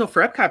your plan though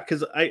for Epcot?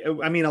 Because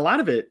I mean, a lot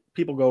of it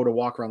people go to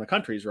walk around the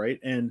countries, right?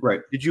 And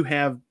did you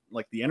have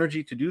like the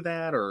energy to do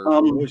that, or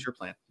what was your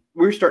plan?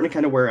 We were starting to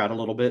kind of wear out a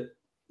little bit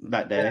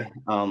that day.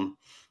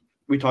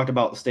 We talked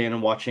about staying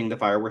and watching the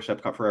fireworks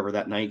at Epcot Forever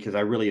that night because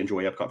I really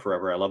enjoy Epcot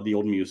Forever. I love the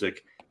old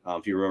music.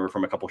 If you remember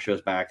from a couple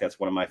shows back, that's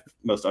one of my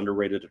most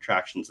underrated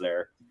attractions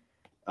there.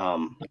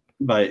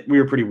 But we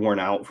were pretty worn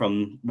out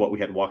from what we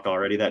had walked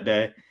already that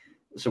day.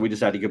 So we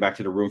decided to go back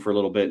to the room for a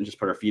little bit and just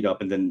put our feet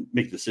up and then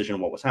make a decision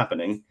on what was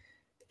happening.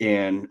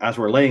 And as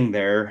we're laying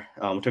there,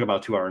 we took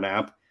about a 2-hour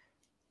nap.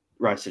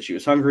 Ryan said she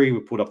was hungry.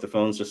 We pulled up the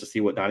phones just to see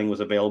what dining was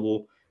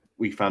available.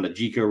 We found a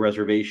GECO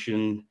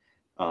reservation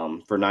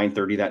for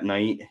 9:30 that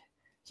night.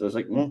 So I was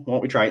like, well, why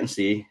don't we try it and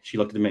see? She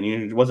looked at the menu.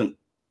 It wasn't,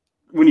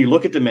 when you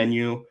look at the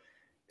menu,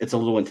 it's a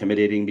little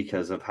intimidating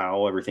because of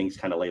how everything's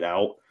kind of laid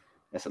out.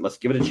 I said, let's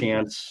give it a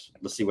chance.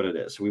 Let's see what it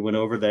is. So we went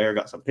over there,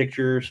 got some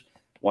pictures,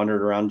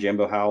 wandered around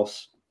Jambo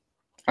House.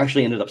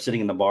 Actually ended up sitting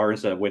in the bar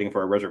instead of waiting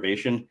for a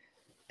reservation.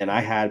 And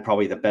I had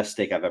probably the best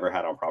steak I've ever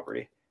had on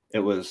property. It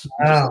was just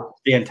a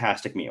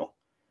fantastic meal.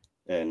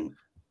 And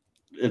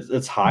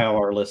it's high on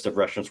our list of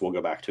restaurants we'll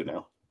go back to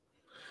now.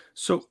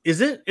 So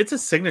it's a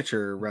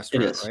signature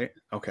restaurant, it is. Right?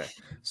 Okay.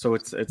 So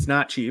it's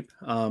not cheap.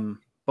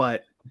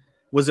 But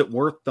was it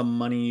worth the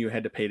money you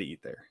had to pay to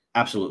eat there?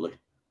 Absolutely.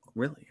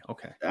 Really?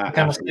 Okay. What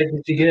kind of steak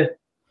did you get?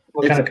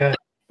 What kind of cut?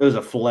 It was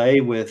a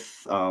filet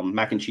with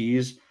mac and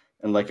cheese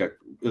and it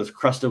was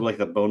crusted like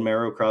the bone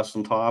marrow crust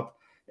on top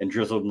and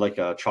drizzled like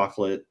a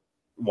chocolate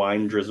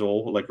wine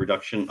drizzle, like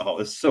reduction. Oh,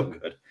 it's so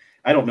good.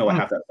 I don't know what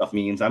half that stuff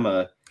means. I'm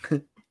a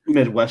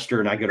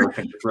Midwestern, I go to a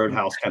Texas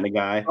Roadhouse kind of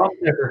guy.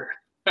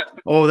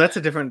 Oh, that's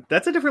a different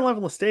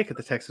level of steak at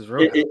the Texas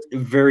Roadhouse. It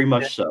very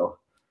much so.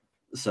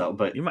 So,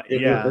 but it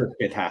was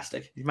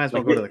fantastic. You might as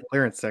well go to the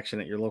clearance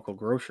section at your local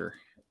grocer.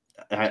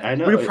 I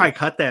know. We could probably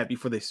cut that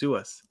before they sue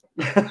us.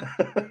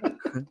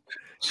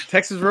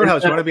 Texas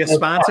Roadhouse, you want to be a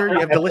sponsor? You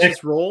have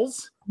delicious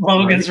rolls.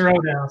 Logan's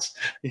Roadhouse.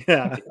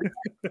 Yeah.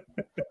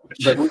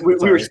 But we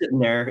were sitting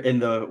there,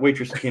 and the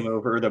waitress came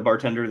over. The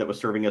bartender that was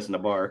serving us in the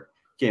bar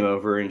came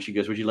over, and she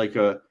goes, "Would you like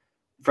a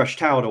fresh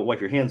towel to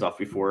wipe your hands off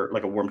before,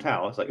 like a warm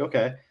towel?" I was like,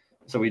 "Okay."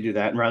 So we do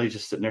that, and Riley's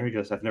just sitting there. He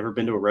goes, "I've never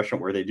been to a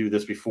restaurant where they do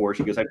this before."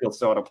 She goes, "I feel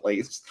so out of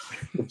place."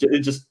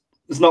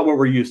 It's not what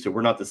we're used to.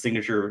 We're not the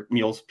signature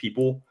meals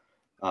people,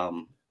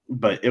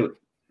 but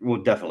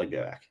we'll definitely be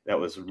back. That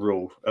was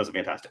a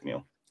fantastic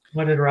meal.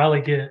 What did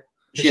Riley get?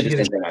 She had the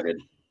same thing I did.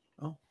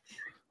 Oh,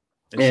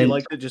 and she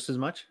liked it just as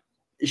much.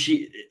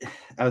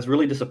 I was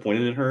really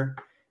disappointed in her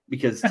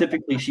because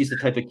typically she's the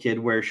type of kid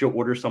where she'll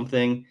order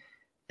something,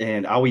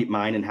 and I'll eat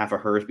mine and half of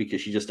hers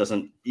because she just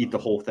doesn't eat the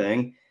whole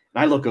thing.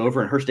 And I look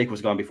over, and her steak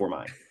was gone before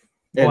mine.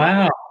 And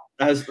wow!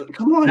 I was,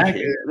 come on,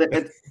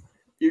 kid.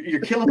 You're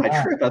killing my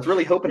trip. I was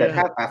really hoping I'd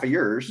have half of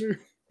yours.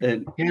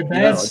 And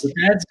dads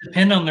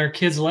depend on their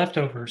kids'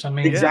 leftovers. I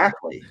mean,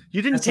 exactly.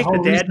 You didn't take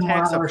the dad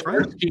tax up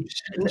front.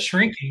 Keeps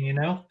shrinking, you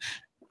know.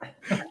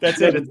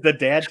 That's it. It's the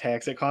dad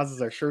tax. It causes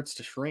our shirts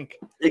to shrink.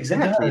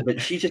 Exactly. But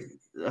she just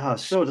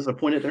so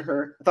disappointed in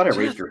her. I thought I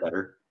raised her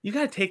better. You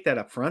got to take that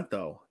up front,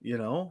 though. You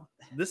know,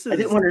 I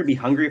didn't want her to be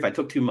hungry if I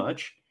took too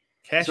much.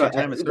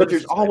 But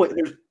there's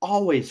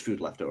always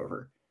food left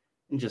over,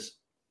 and it's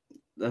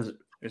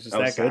just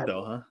that good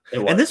though,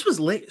 huh? And this was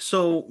late.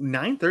 So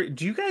 9:30.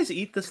 Do you guys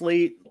eat this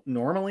late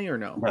normally or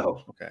no?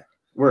 No. Okay.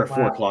 We're a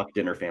 4:00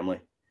 dinner family.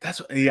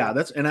 That's what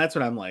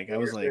I'm like. I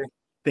was like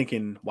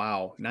thinking,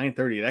 wow,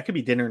 9:30. That could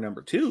be dinner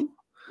number 2.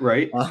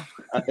 Right.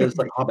 It's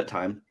like Hobbit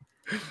time.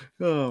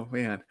 Oh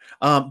man.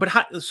 But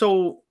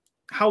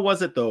how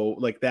was it though?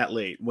 Like that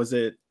late? Was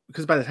it?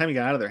 Because by the time you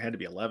got out of there, it had to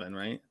be 11,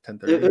 right?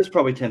 10:30. It was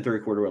probably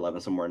 10:30, quarter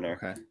 11, somewhere in there.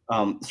 Okay.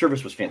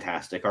 Service was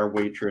fantastic. Our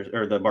waitress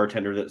or the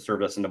bartender that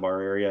served us in the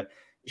bar area,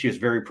 she was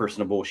very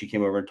personable. She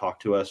came over and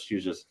talked to us. She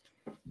was just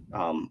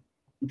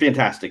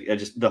fantastic.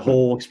 Just the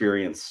whole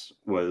experience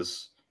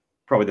was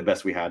probably the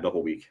best we had the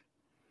whole week.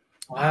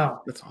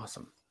 Wow. That's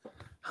awesome.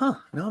 Huh.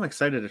 Now I'm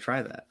excited to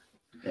try that.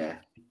 Yeah.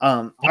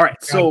 All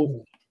right.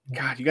 So,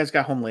 God, you guys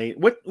got home late.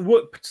 What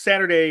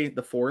Saturday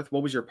the 4th?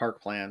 What was your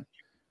park plan?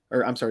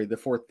 Or I'm sorry, the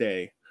 4th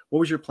day. What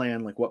was your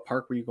plan? Like, what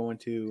park were you going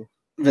to?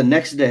 The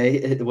next day,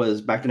 it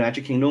was back to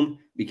Magic Kingdom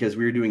because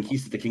we were doing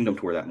Keys to the Kingdom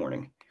tour that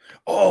morning.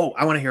 Oh,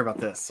 I want to hear about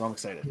this. So I'm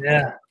excited.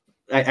 Yeah.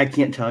 I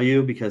can't tell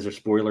you because there's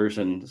spoilers,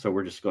 and so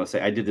we're just going to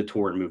say I did the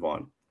tour and move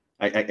on.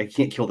 I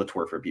can't kill the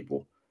tour for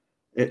people.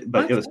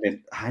 But it was.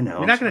 I know.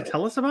 You're not going to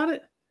tell us about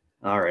it?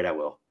 All right, I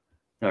will.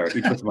 All right,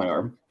 you twist my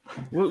arm.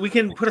 We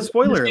can put a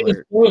spoiler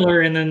alert.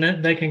 Spoiler, and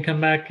then they can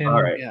come back and.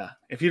 All right. Yeah.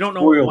 If you don't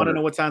want to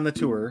know what's on the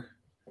tour,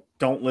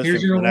 don't listen.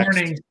 Here's your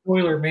warning.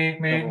 Spoiler,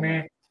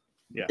 man.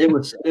 Yeah. It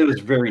was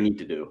very neat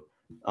to do.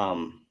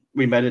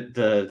 We met at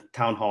the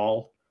town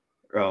hall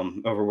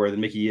over where the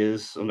Mickey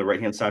is on the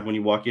right-hand side when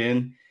you walk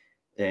in,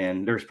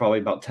 and there's probably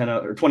about 10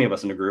 or 20 of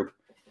us in the group.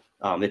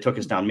 They took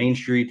us down Main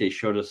Street. They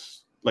showed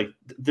us like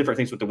different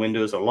things with the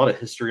windows, a lot of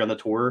history on the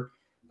tour.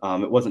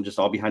 It wasn't just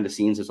all behind the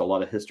scenes. There's a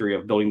lot of history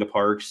of building the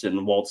parks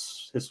and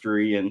Walt's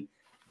history and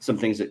some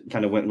things that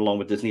kind of went along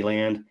with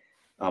Disneyland.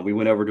 We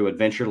went over to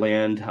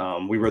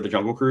Adventureland. We rode the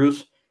Jungle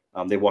Cruise.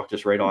 They walked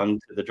us right on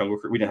to the Jungle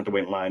Cruise. We didn't have to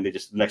wait in line. They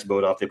just, the next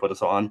boat up, they put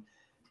us on.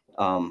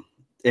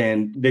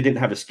 And they didn't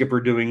have a skipper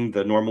doing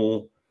the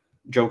normal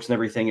jokes and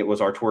everything. It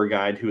was our tour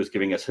guide who was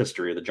giving us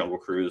history of the Jungle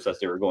Cruise as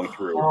they were going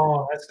through.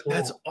 Oh, that's cool.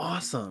 That's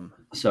awesome.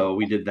 So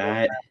we did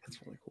that. That's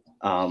really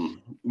cool.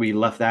 We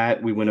left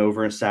that. We went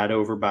over and sat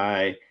over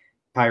by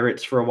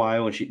Pirates for a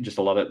while, and just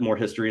a lot of more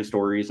history and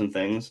stories and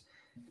things.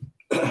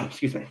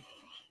 Excuse me.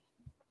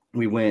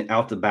 We went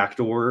out the back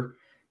door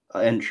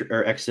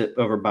or exit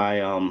over by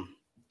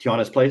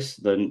Tiana's place,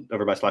 then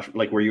over by Splash,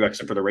 like where you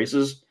exit for the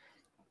races.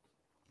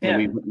 Yeah.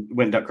 And we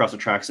went across the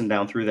tracks and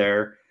down through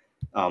there,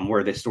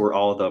 where they store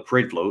all the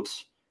parade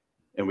floats.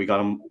 And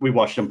we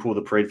watched them pull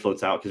the parade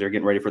floats out because they're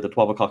getting ready for the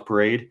 12 o'clock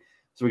parade.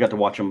 So we got to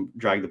watch them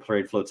drag the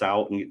parade floats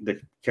out, and the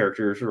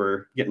characters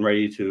were getting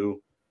ready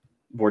to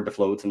board the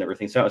floats and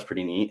everything. So that was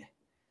pretty neat.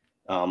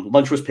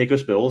 Lunch was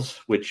Pecos Bills,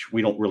 which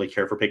we don't really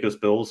care for Pecos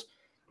Bills.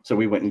 So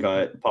we went and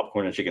got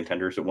popcorn and chicken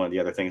tenders at one of the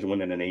other things and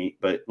went in and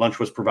ate. But lunch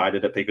was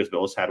provided at Pecos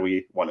Bills had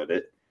we wanted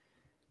it.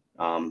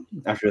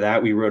 After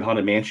that, we rode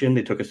Haunted Mansion.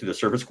 They took us to the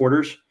service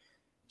quarters.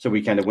 So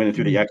we kind of went in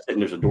through the exit,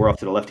 and there's a door off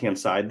to the left-hand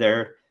side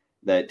there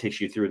that takes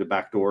you through the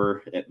back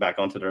door and back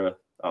onto the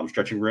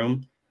stretching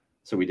room.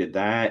 So we did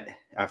that.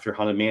 After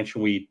Haunted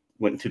Mansion, we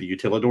went into the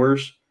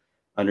Utilidors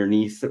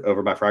underneath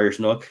over by Friar's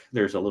Nook.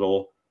 There's a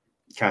little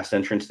cast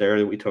entrance there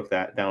that we took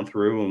that down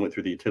through and went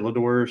through the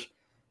Utilidors.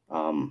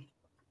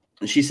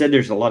 She said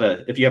there's a lot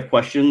of, if you have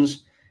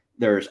questions,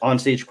 there's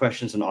on-stage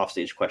questions and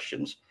off-stage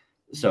questions.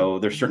 So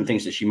there's certain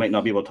things that she might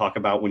not be able to talk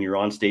about when you're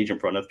on stage in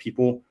front of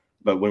people,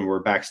 but when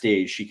we're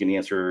backstage, she can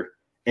answer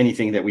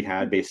anything that we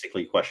had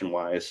basically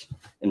question-wise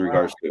in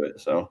regards to it.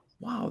 So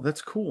wow,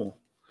 that's cool.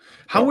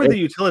 How were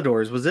the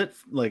Utilidors? Was it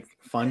like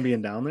fun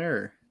being down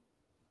there?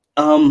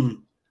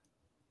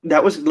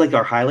 That was like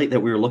our highlight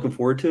that we were looking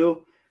forward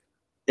to.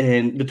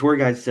 And the tour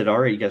guide said, all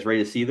right, you guys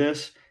ready to see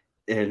this?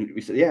 And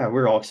we said, yeah,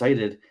 we're all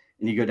excited.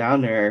 And you go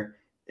down there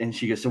and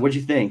she goes, so what'd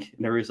you think?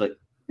 And everybody's like,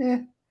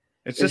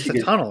 it's just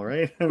a tunnel,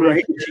 right?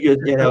 Right. And she goes,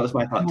 yeah, that was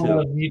my thought too.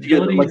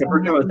 Goes, like the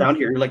first time I was down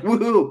here, you're like,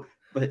 woohoo.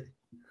 But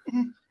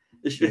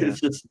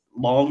it's just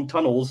long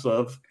tunnels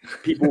of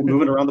people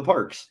moving around the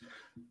parks.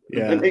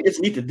 Yeah. And it's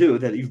neat to do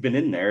that you've been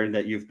in there and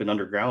that you've been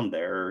underground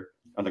there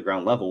on the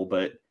ground level,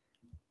 but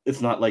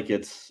it's not like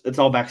it's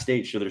all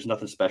backstage. So there's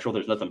nothing special.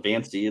 There's nothing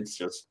fancy. It's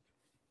just,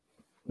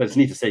 but it's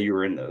neat to say you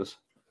were in those.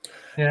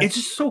 Yeah. It's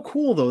just so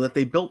cool though that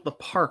they built the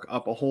park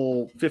up a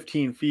whole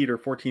 15 feet or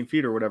 14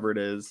 feet or whatever it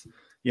is,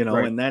 you know,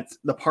 and that's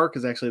the park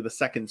is actually the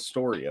second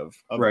story of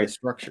the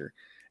structure.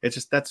 It's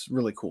just, that's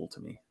really cool to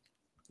me.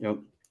 Yep.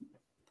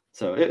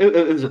 So it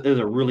was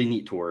a really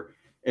neat tour.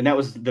 And that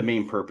was the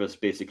main purpose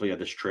basically of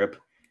this trip,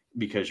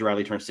 because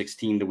Riley turned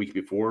 16 the week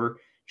before.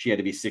 She had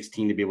to be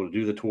 16 to be able to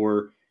do the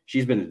tour.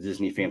 She's been a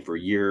Disney fan for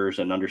years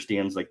and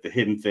understands like the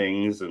hidden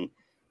things. And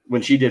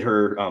when she did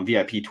her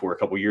VIP tour a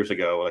couple years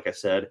ago, like I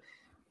said,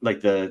 like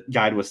the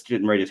guide was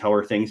getting ready to tell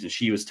her things and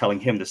she was telling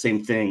him the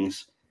same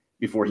things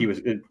before he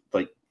was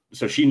like,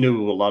 so she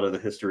knew a lot of the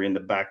history and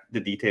the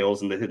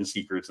details and the hidden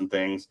secrets and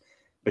things,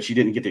 but she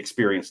didn't get to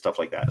experience stuff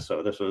like that.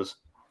 So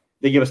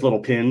they give us little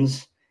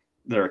pins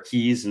that are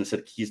keys, and it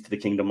said keys to the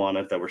kingdom on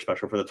it that were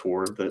special for the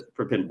tour,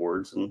 for pin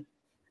boards. And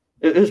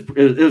it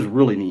was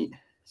really neat.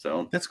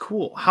 So that's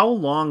cool. How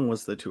long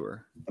was the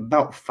tour?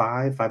 About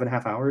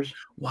 5.5 hours.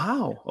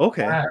 Wow.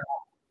 Okay. Wow.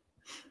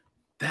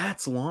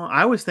 That's long.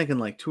 I was thinking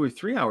like 2 or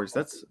 3 hours.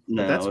 That's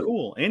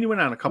cool. And you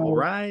went on a couple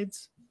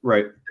rides.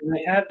 Right. Do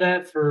they have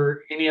that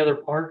for any other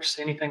parks,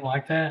 anything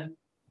like that?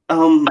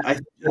 I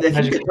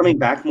think it's coming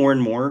back more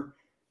and more.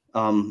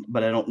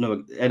 But I don't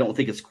know. I don't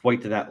think it's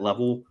quite to that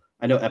level.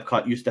 I know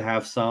Epcot used to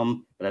have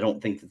some, but I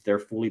don't think that they're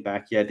fully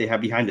back yet. They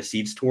have Behind the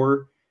Scenes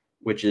tour,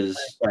 which is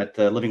at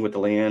Living with the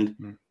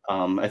Land.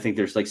 I think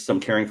there's like some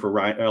caring for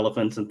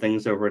elephants and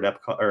things over at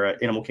Epcot or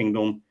at Animal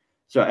Kingdom.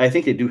 So I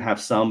think they do have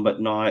some,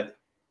 but not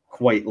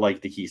quite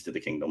like the Keys to the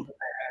Kingdom.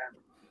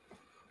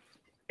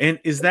 And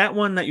is that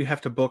one that you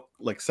have to book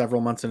like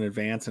several months in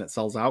advance and it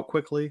sells out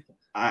quickly?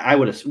 I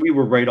would have. We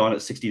were right on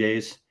at 60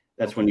 days.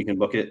 That's when you can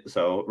book it.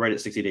 So right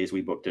at 60 days,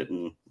 we booked it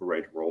and we're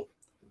ready to roll.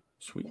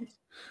 Sweet.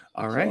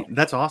 All right.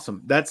 That's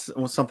awesome. That's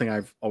something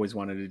I've always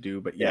wanted to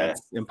do, but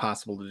it's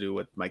impossible to do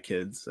with my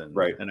kids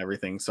and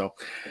everything. So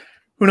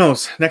who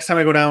knows? Next time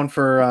I go down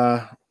for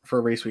a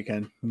race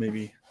weekend,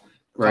 maybe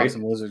talk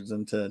some lizards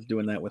into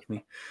doing that with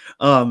me.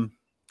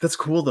 That's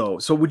cool though.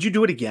 So would you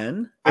do it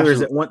again? Or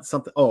is it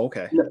something? Oh,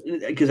 okay.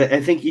 Because I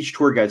think each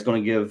tour guide is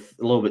going to give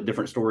a little bit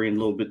different story and a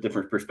little bit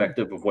different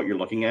perspective of what you're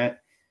looking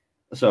at.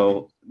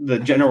 So the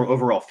general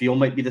overall feel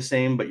might be the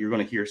same, but you're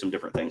going to hear some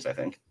different things, I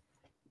think.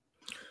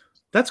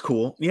 That's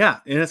cool. Yeah.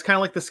 And it's kind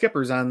of like the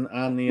skippers on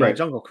the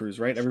Jungle Cruise,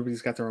 right?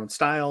 Everybody's got their own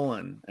style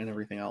and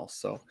everything else.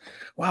 So,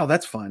 wow,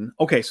 that's fun.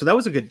 Okay. So that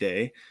was a good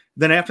day.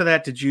 Then after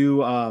that, did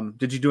you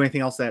do anything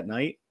else that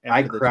night?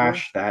 I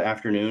crashed that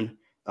afternoon.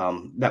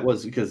 That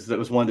was because it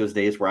was one of those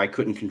days where I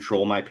couldn't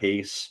control my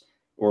pace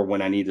or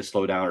when I need to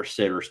slow down or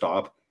sit or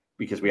stop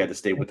because we had to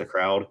stay with the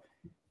crowd.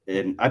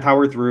 And I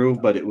powered through,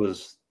 but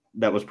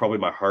that was probably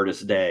my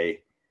hardest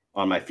day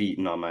on my feet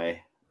and on my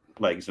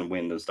legs and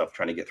wind and stuff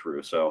trying to get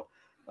through. So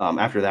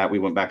after that, we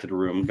went back to the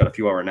room, got a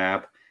few hour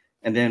nap.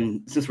 And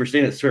then since we're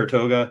staying at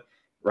Saratoga,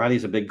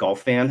 Riley's a big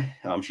golf fan.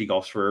 She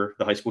golfs for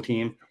the high school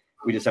team.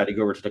 We decided to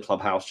go over to the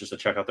clubhouse just to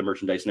check out the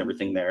merchandise and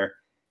everything there.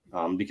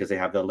 Because they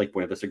have the Lake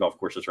Buena Vista golf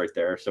courses right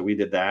there. So we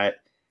did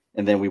that.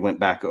 And then we went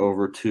back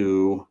over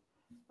to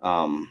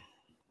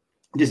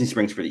Disney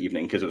Springs for the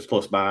evening because it was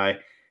close by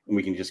and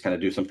we can just kind of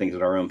do some things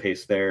at our own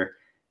pace there.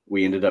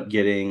 We ended up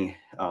getting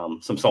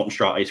some salt and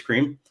straw ice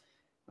cream,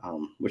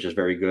 which is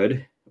very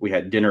good. We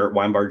had dinner at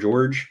Wine Bar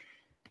George,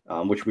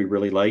 which we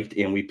really liked.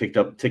 And we picked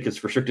up tickets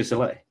for Cirque du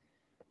Soleil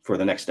for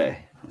the next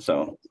day.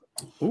 So,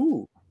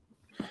 ooh,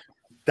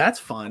 that's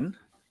fun.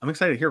 I'm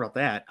excited to hear about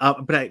that.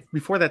 But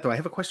before that, though, I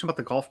have a question about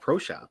the Golf Pro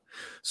Shop.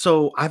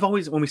 So I've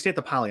always, when we stay at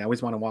the Poly, I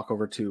always want to walk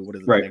over to, what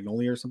is it,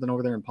 Magnolia or something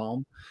over there in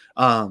Palm.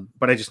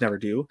 But I just never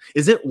do.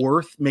 Is it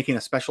worth making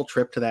a special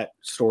trip to that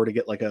store to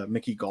get like a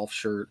Mickey golf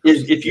shirt?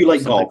 If you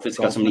like golf, it's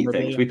got some neat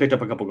things. We picked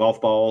up a couple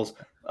golf balls,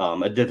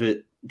 a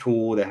divot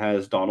tool that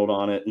has Donald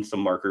on it and some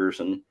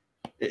markers. And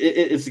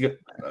it's good.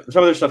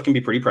 Some of their stuff can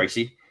be pretty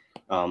pricey,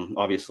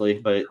 obviously.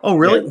 But oh,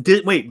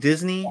 really? Wait,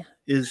 Disney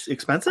is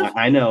expensive?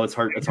 I know it's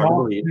hard. It's hard to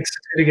believe. Mix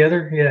it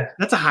together, yeah.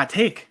 That's a hot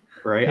take,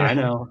 right? Yeah. I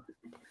know,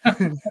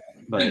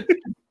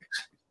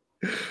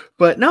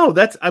 but no,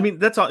 that's all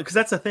because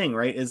that's the thing,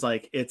 right? Is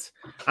like it's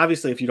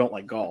obviously if you don't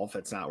like golf,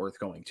 it's not worth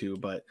going to.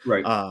 But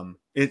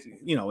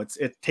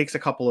it takes a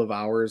couple of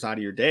hours out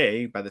of your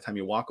day by the time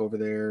you walk over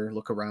there,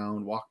 look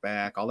around, walk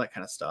back, all that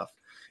kind of stuff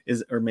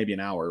or maybe an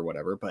hour or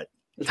whatever. But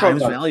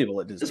time's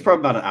valuable at Disney. It's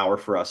probably about an hour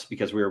for us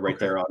because we were right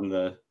there on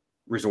the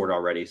resort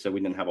already, so we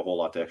didn't have a whole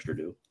lot to extra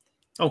do.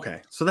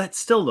 Okay, so that's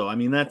still though. I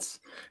mean,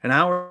 that's an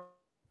hour,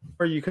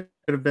 or you could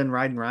have been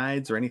riding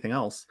rides or anything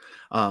else.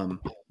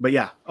 But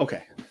yeah,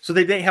 okay. So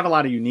they have a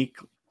lot of unique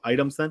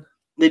items then.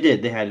 They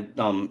did. They had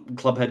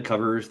club head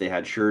covers. They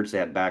had shirts. They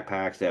had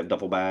backpacks. They had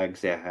duffel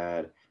bags. They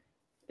had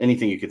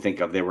anything you could think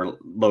of. They were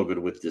logoed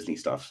with Disney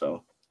stuff.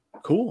 So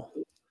cool.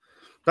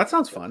 That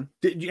sounds fun.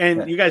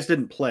 You guys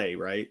didn't play,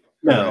 right?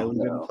 No,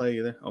 didn't play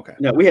either. Okay.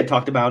 No, we had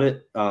talked about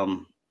it.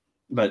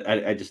 But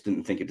I just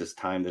didn't think at this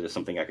time that it's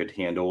something I could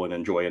handle and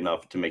enjoy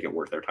enough to make it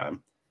worth their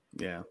time.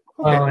 Yeah.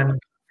 Okay. Well, in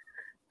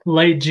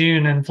late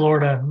June in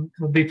Florida,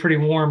 it would be pretty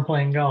warm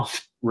playing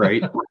golf.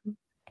 Right.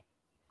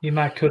 You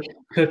might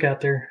cook out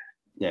there.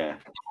 Yeah.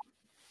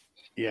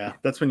 Yeah.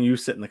 That's when you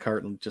sit in the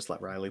cart and just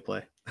let Riley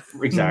play.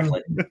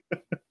 Exactly.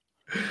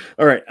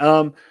 All right.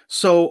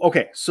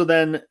 So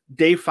then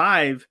day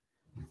 5,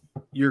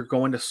 you're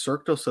going to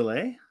Cirque du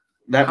Soleil?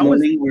 That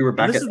morning we were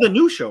back. This is the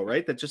new show,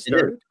 right? That just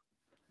started?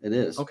 It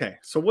is. Okay.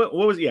 So what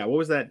was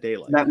that day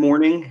like? That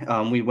morning,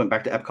 we went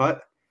back to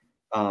Epcot,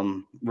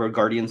 rode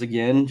Guardians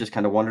again, just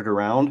kind of wandered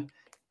around.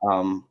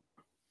 We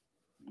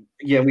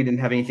didn't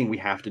have anything we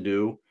have to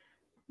do.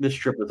 This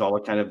trip was all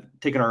kind of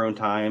taking our own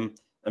time.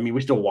 I mean,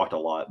 we still walked a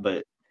lot,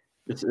 but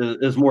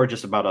it's more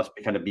just about us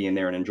kind of being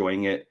there and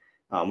enjoying it.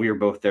 We were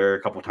both there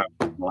a couple of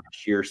times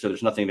last year, so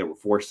there's nothing that would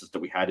force us that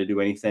we had to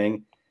do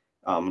anything.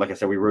 Like I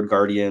said, we rode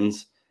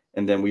Guardians,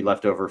 and then we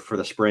left over for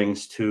the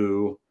Springs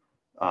to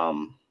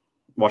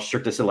watch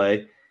Cirque du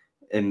Soleil,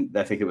 and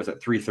I think it was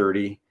at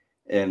 3:30.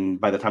 And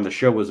by the time the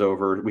show was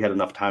over, we had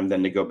enough time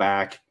then to go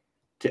back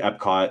to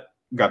Epcot,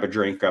 grab a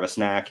drink, grab a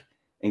snack,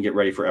 and get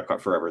ready for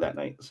Epcot Forever that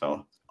night.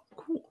 So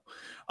cool.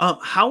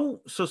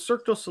 So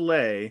Cirque du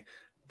Soleil,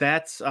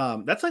 that's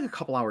like a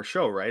couple hour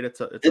show, right?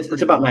 It's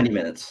about 90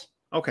 minutes.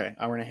 Okay,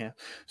 hour and a half.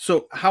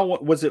 So how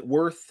was it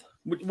worth?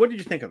 What did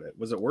you think of it?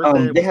 Was it worth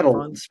it? They had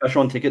a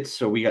special on tickets,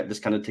 so we got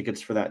discounted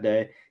tickets for that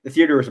day. The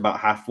theater was about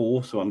half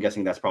full, so I'm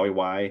guessing that's probably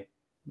why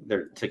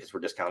their tickets were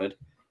discounted.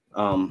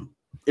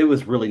 It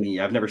was really neat.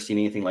 I've never seen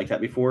anything like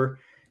that before.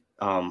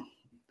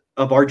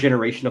 of our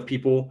generation of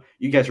people,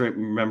 you guys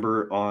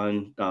remember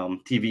on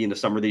TV in the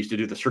summer, they used to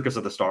do the Circus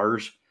of the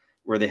Stars,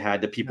 where they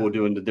had the people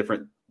doing the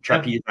different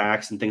trapeze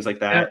acts and things like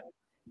that.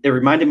 It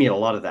reminded me a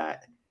lot of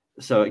that.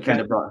 So it kind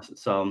of brought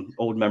some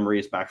old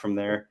memories back from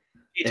there.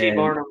 E.T.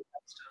 Barnum.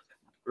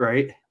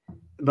 Right.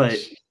 But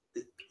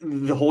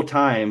the whole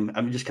time,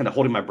 I'm just kind of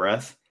holding my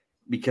breath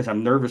because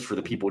I'm nervous for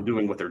the people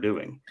doing what they're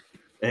doing.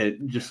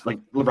 And just like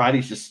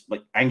Riley's just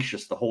like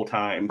anxious the whole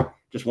time,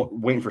 just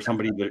waiting for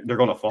somebody they're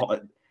going to fall.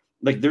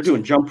 Like they're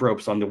doing jump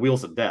ropes on the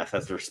wheels of death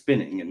as they're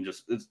spinning, and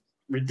just it's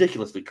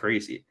ridiculously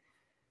crazy.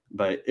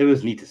 But it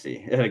was neat to see.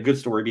 It had a good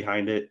story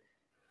behind it.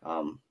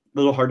 A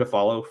little hard to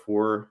follow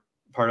for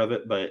part of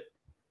it, but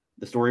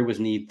the story was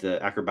neat.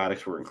 The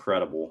acrobatics were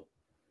incredible.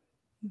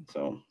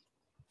 So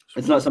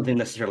it's not something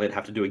necessarily I'd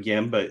have to do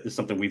again, but it's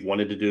something we've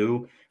wanted to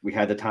do. We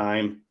had the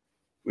time.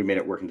 We made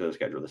it work into the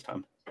schedule this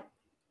time.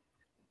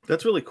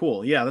 That's really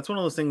cool. Yeah, that's one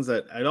of those things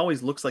that it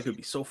always looks like it would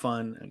be so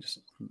fun, and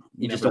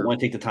you just don't want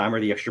to take the time or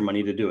the extra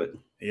money to do it.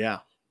 Yeah.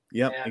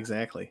 Yep,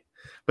 exactly.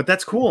 But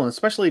that's cool, and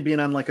especially being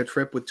on like a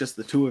trip with just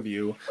the two of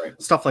you,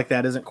 stuff like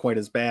that isn't quite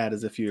as bad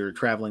as if you're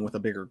traveling with a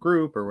bigger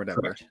group or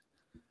whatever.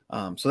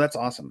 So that's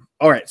awesome.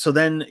 All right, so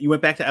then you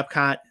went back to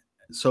Epcot.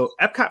 So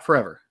Epcot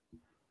forever.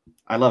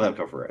 I love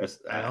Epcot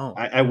forever.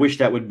 I wish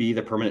that would be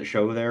the permanent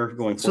show there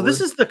going forward. So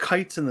this is the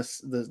kites and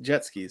the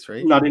jet skis,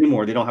 right? Not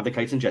anymore. They don't have the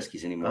kites and jet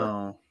skis anymore.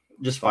 Oh,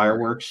 just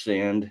fireworks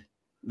and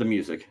the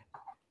music.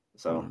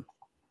 So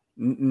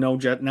no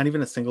jet, not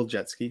even a single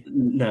jet ski.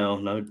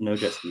 No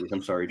jet skis.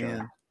 I'm sorry, John.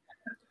 Man.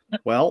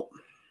 Well,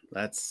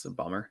 that's a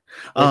bummer.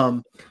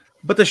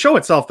 But the show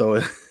itself, though,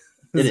 is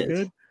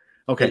good.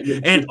 Okay,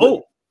 and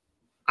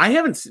I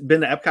haven't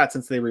been to Epcot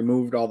since they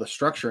removed all the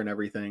structure and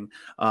everything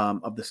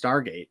of the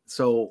Stargate.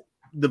 So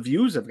the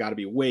views have got to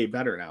be way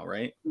better now,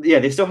 right? Yeah,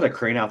 they still have a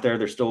crane out there.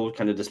 They're still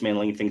kind of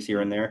dismantling things here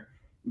and there.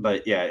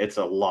 But yeah, it's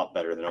a lot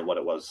better than what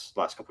it was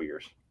last couple of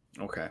years.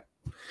 Okay.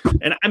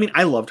 And I mean,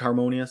 I loved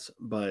Harmonious,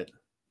 but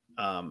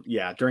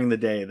yeah, during the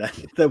day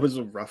that was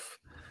a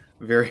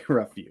very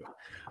rough view.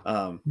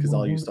 Because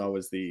all you saw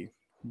was the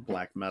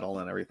black metal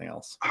and everything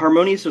else.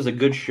 Harmonious was a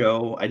good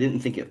show. I didn't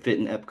think it fit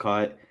in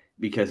Epcot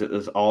because it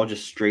was all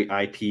just straight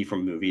IP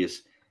from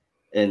movies.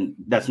 And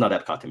that's not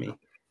Epcot to me.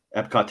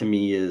 Epcot to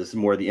me is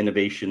more the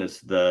innovation, is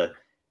the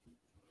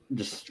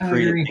just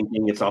creative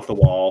thinking. It's off the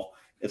wall.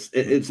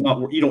 It's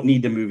not, you don't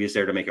need the movies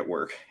there to make it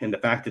work. And the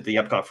fact that the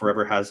Epcot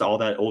Forever has all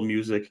that old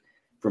music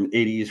from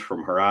 80s,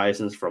 from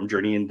Horizons, from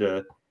Journey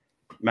into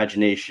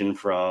Imagination,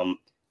 from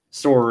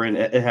Soarin',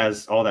 it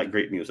has all that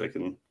great music.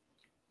 And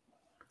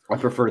I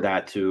prefer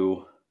that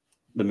to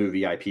the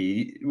movie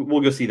IP.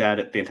 We'll go see that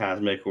at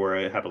Fantasmic or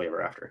at Happily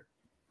Ever After.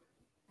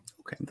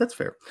 Okay, that's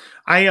fair.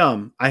 I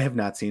have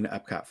not seen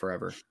Epcot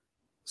Forever,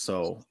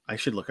 so I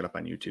should look it up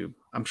on YouTube.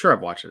 I'm sure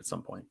I've watched it at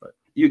some point, but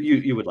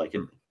you would like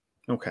it.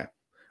 Okay,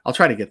 I'll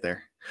try to get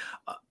there.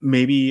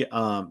 Maybe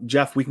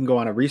Jeff, we can go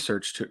on a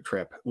research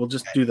trip. We'll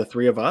just do the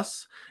three of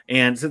us,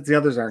 and since the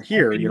others aren't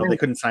here, they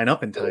couldn't sign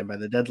up in time by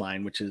the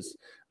deadline, which is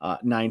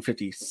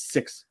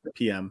 9:56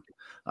 p.m.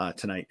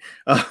 Tonight.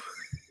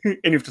 And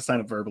you have to sign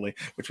up verbally,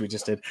 which we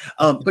just did.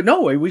 But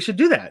no way, we should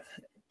do that.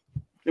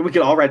 We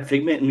could all ride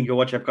Figment and go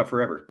watch Epcot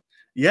Forever.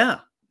 Yeah,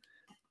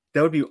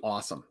 that would be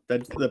awesome.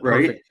 That's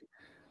the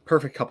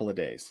perfect couple of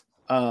days.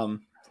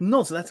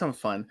 No, so that sounds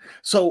fun.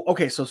 So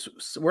okay, so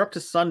we're up to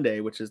Sunday,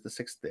 which is the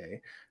 6th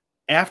day.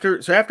 After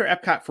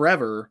Epcot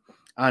Forever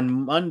on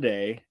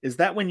Monday, is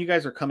that when you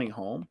guys are coming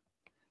home?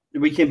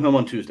 We came home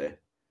on Tuesday.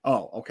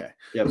 Oh, okay.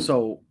 Yeah.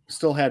 So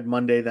still had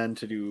Monday then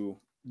to do.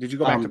 Did you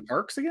go back to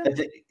parks again?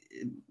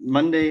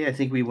 Monday, I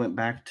think we went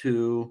back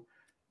to.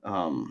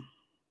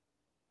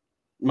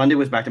 Monday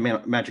was back to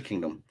Magic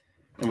Kingdom,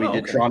 and we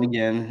did Tron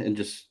again, and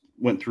just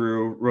went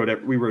through.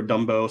 We rode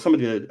Dumbo, some of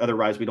the other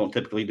rides we don't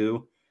typically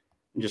do,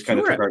 and just kind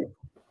of took our.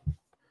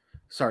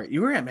 Sorry,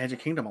 you were at Magic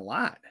Kingdom a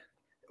lot.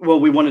 Well,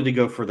 we wanted to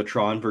go for the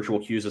Tron virtual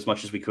queues as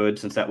much as we could,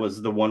 since that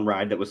was the one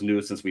ride that was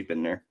new since we've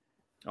been there.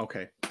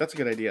 Okay, that's a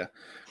good idea.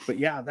 But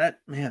yeah,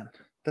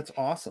 that's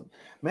awesome.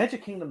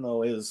 Magic Kingdom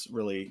though is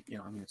really,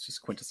 it's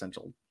just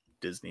quintessential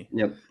Disney.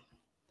 Yep.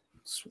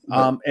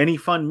 Any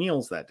fun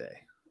meals that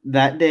day?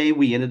 That day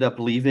we ended up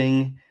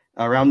leaving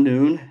around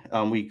noon.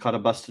 We caught a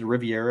bus to the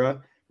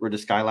Riviera, rode the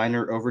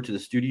Skyliner over to the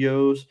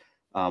studios.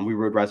 We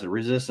rode Rise of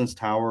Resistance,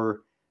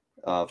 Tower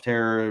of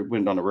Terror,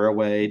 went on the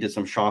railway, did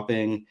some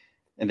shopping,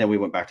 and then we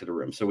went back to the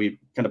room. So we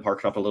kind of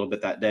parked up a little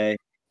bit that day,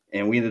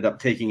 and we ended up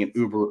taking an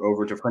Uber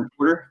over to French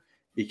Quarter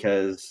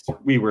because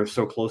we were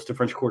so close to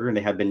French Quarter and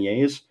they had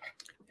beignets.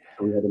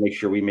 So we had to make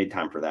sure we made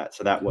time for that.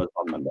 So that was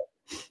on Monday.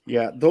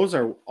 Yeah, those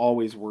are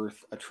always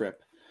worth a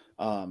trip.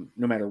 No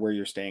matter where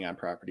you're staying on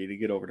property, to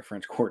get over to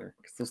French Quarter,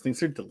 because those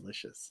things are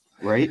delicious.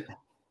 Right?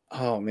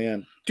 Oh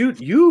man, dude,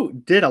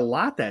 you did a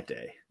lot that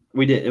day.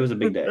 We did. It was a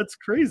big day. That's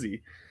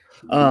crazy.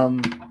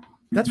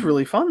 That's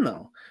really fun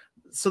though.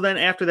 So then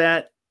after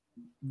that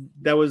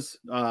was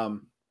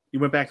you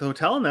went back to the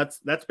hotel, and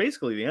that's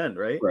basically the end,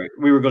 right? Right.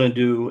 We were going to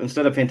do,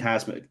 instead of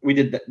Fantasmic, we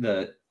did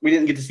we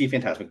didn't get to see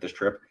Fantasmic this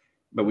trip,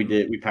 but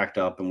we packed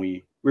up and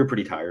we we were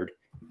pretty tired,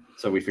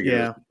 so we figured it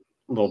was Yeah.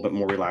 a little bit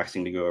more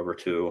relaxing to go over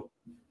to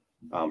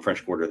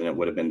French Quarter than it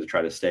would have been to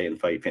try to stay and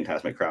fight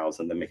Phantasmic Crowds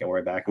and then make our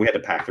way back. We had to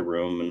pack the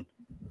room, and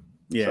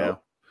Yeah.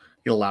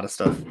 Get a lot of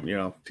stuff,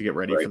 to get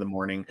ready Right. for the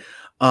morning.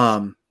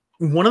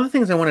 One of the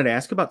things I wanted to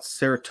ask about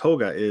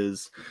Saratoga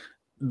is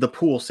the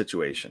pool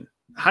situation.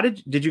 How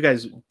did you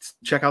guys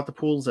check out the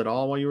pools at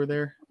all while you were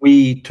there?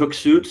 we took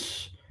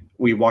suits.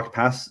 We walked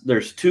past.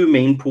 There's 2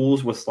 main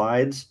pools with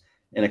slides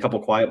and a couple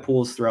quiet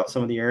pools throughout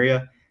some of the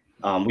area.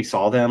 We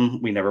saw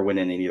them. We never went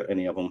in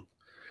any of them.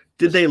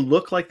 Did they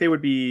look like they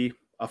would be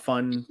a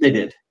fun? They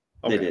did.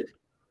 Okay. They did.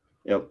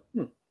 Yep.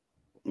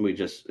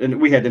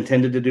 We had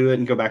intended to do it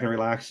and go back and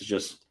relax. It's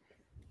just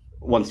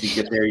once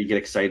you get there, you get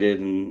excited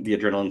and the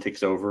adrenaline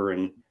takes over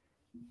and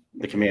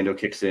the commando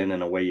kicks in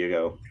and away you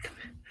go.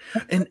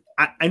 And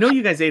I know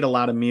you guys ate a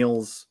lot of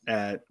meals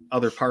at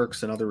other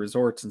parks and other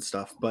resorts and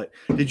stuff, but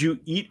did you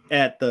eat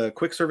at the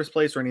quick service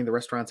place or any of the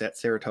restaurants at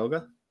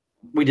Saratoga?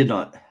 We did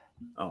not.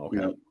 Oh, okay.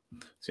 No.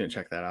 So you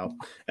check that out.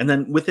 And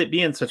then with it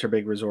being such a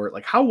big resort,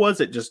 like how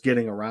was it just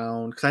getting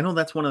around? Because I know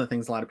that's one of the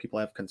things a lot of people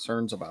have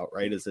concerns about,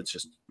 right? Is it's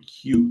just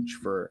huge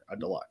for a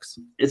deluxe.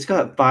 It's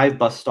got 5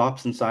 bus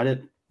stops inside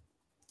it.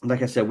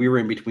 Like I said, we were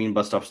in between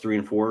bus stops 3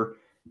 and 4,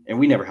 and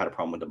we never had a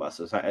problem with the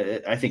buses.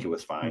 I think it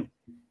was fine.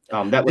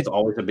 That was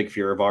always a big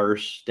fear of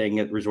ours, staying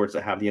at resorts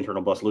that have the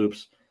internal bus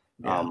loops.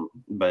 Yeah.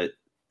 But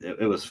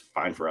it was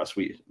fine for us.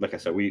 Like I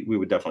said, we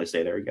would definitely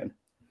stay there again.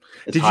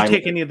 Did you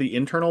take any of the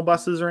internal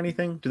buses or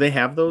anything? Do they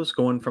have those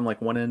going from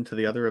like one end to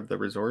the other of the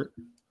resort?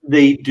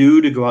 They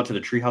do, to go out to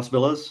the Treehouse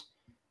Villas.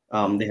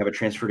 They have a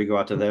transfer to go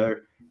out to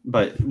there.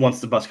 But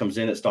once the bus comes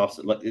in, it stops.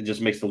 It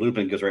just makes the loop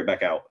and goes right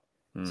back out.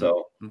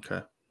 So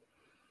okay.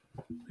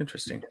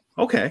 Interesting.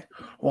 Okay.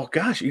 Well,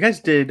 gosh, you guys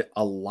did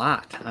a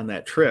lot on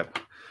that trip.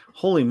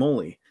 Holy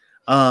moly.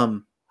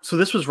 So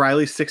this was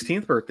Riley's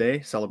 16th birthday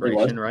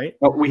celebration, right?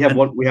 Oh, we have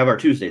our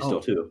Tuesday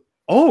still too.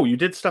 Oh, you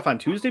did stuff on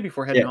Tuesday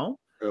before heading home?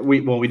 We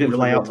didn't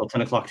fly out till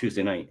 10 o'clock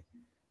Tuesday night.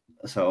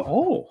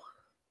 So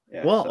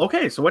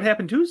okay. So what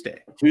happened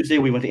Tuesday? Tuesday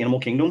we went to Animal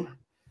Kingdom.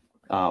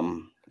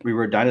 We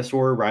rode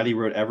Dinosaur. Riley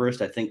rode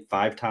Everest, I think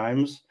 5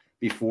 times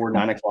before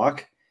 9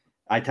 o'clock.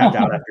 I tapped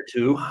out after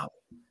 2. Wow.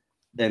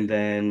 And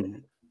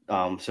then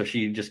so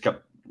she just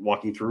kept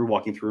walking through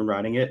and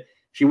riding it.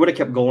 She would have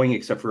kept going,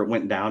 except for it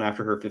went down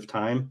after her 5th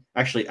time.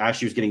 Actually, as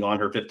she was getting on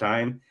her 5th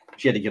time,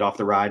 she had to get off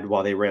the ride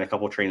while they ran a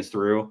couple trains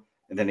through,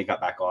 and then they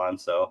got back on.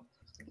 So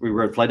we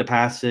rode Flight of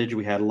Passage.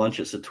 We had lunch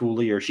at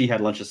Satuli, or she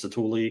had lunch at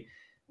Satuli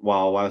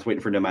while I was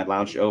waiting for Nomad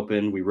Lounge to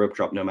open. We rope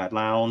dropped Nomad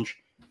Lounge.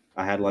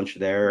 I had lunch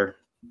there.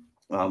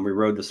 We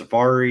rode the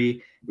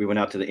safari. We went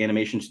out to the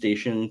animation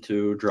station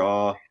to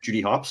draw Judy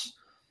Hopps.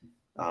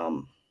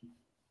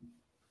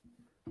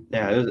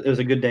 It was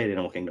a good day at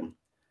Animal Kingdom.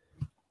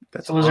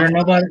 So was there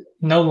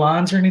no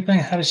lines or anything?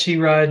 How did she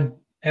ride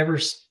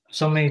Everest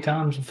so many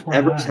times before?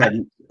 Everest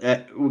had,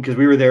 because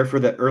we were there for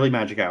the early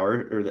magic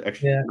hour or the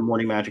extra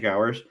morning magic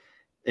hours,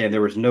 and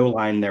there was no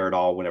line there at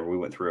all whenever we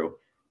went through.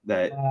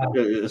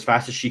 As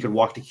fast as she could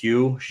walk the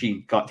queue,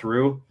 she got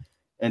through.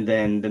 And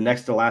then the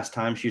next to last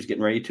time she was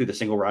getting ready to, the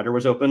single rider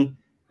was open.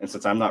 And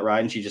since I'm not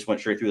riding, she just went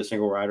straight through the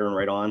single rider and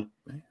right on.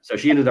 So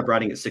she ended up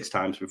riding it 6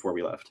 times before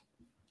we left.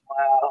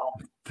 Wow.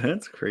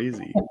 That's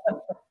crazy.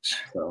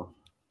 So,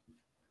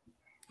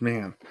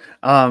 man,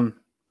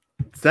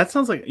 that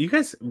sounds like you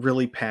guys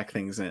really pack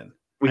things in.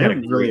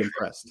 I'm really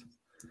impressed.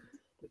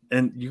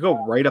 And you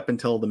go right up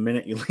until the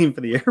minute you leave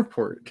for the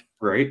airport.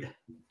 Right.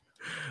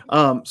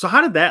 So how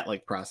did that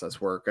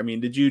process work? I mean,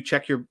 did you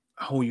check you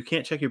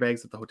can't check your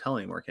bags at the hotel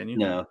anymore, can you?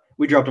 No,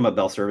 we dropped them at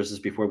Bell Services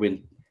before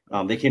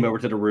they came over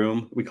to the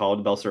room. We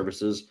called Bell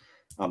Services.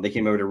 They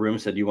came over to the room,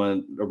 said, "Do you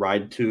want a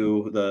ride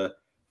to the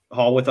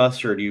hall with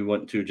us, or do you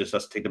want to just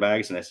us take the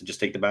bags?" And I said, "Just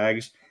take the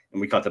bags."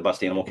 And we caught the bus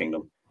to Animal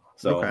Kingdom.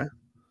 So, okay.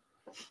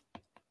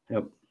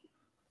 Yep.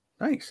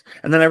 Nice.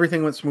 And then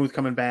everything went smooth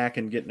coming back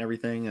and getting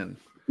everything. And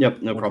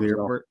yep, no problem at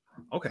all.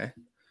 Okay.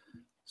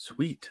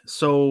 Sweet.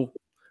 So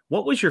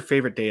what was your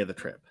favorite day of the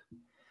trip?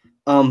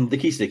 The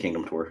Key State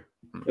Kingdom tour.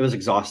 It was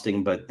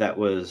exhausting, but that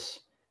was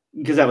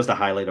because that was the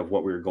highlight of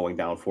what we were going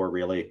down for,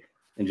 really,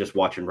 and just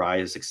watching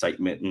Rye's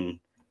excitement and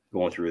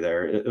going through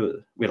there.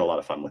 We had a lot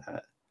of fun with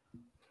that.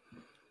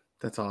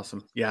 That's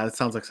awesome. Yeah, it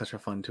sounds like such a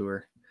fun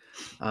tour,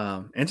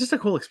 and just a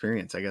cool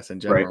experience, I guess, in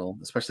general.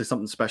 Right. Especially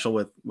something special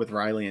with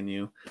Riley and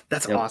you.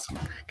 That's awesome.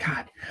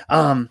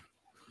 God.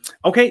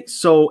 Okay,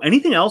 so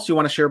anything else you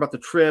want to share about the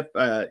trip?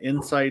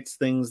 Insights,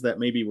 things that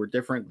maybe were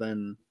different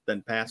than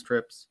past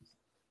trips?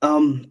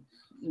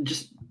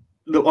 Just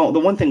the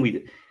one thing we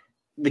did,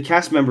 the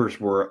cast members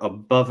were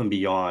above and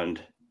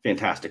beyond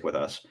fantastic with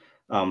us.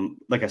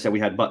 Like I said, we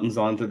had buttons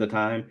on through the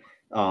time.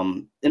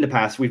 In the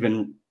past, we've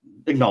been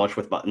acknowledged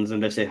with buttons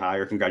and they say hi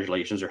or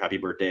congratulations or happy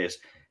birthdays,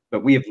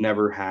 but we have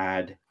never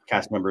had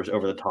cast members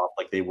over the top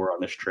like they were on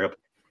this trip.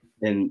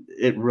 And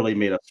it really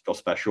made us feel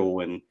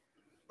special. And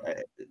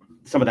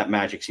some of that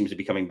magic seems to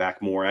be coming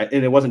back more. And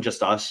it wasn't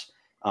just us.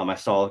 I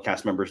saw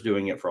cast members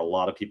doing it for a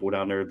lot of people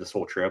down there this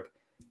whole trip.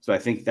 So I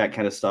think that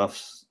kind of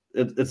stuff,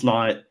 it's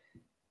not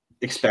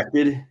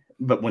expected,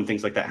 but when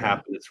things like that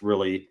happen,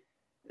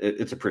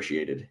 it's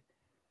appreciated.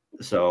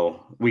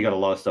 So we got a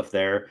lot of stuff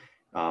there.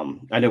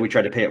 I know we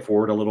tried to pay it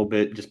forward a little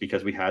bit just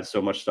because we had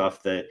so much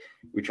stuff that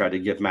we tried to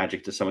give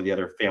magic to some of the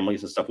other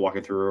families and stuff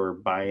walking through, or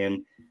buy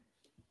in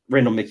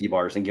random Mickey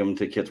bars and give them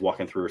to kids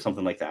walking through or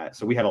something like that.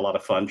 So we had a lot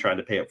of fun trying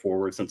to pay it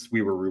forward since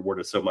we were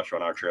rewarded so much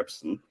on our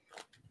trips. And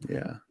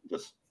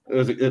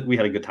we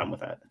had a good time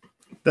with that.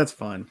 That's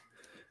fun.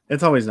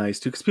 It's always nice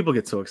too, because people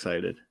get so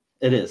excited.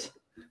 It is.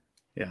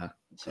 Yeah.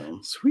 So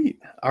sweet.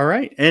 All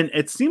right. And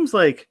it seems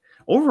like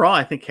overall,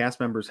 I think cast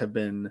members have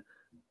been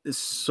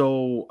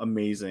so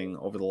amazing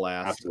over the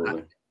last,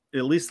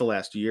 at least the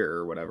last year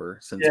or whatever,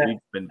 since we've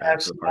been back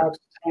to the parks.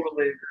 I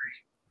totally agree.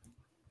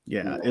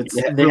 Yeah, it's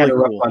they really had a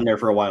rough cool. run there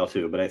for a while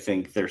too, but I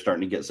think they're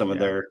starting to get some of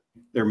their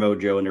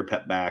mojo and their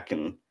pep back.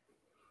 And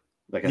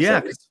like I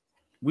said,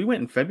 we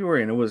went in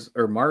February and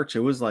or March. It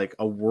was like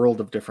a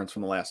world of difference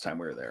from the last time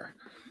we were there.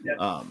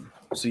 Yeah.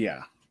 So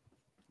yeah,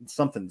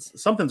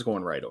 something's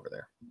going right over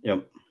there.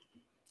 Yep.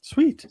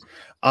 Sweet.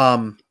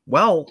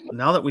 Well,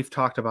 now that we've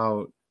talked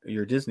about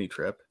your Disney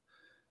trip,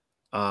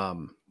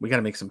 we got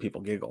to make some people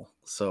giggle.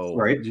 So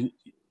right.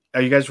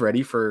 Are you guys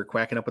ready for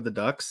Quacking Up with the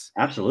Ducks?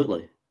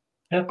 Absolutely.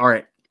 Yep. All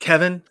right,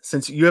 Kevin,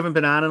 since you haven't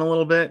been on in a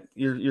little bit,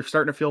 you're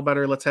starting to feel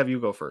better. Let's have you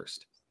go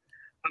first.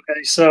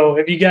 Okay, so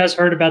have you guys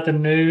heard about the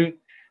new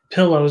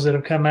pillows that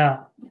have come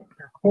out?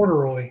 They're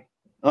corduroy.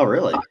 Oh,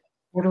 really?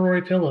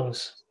 Corduroy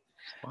pillows.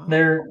 Wow.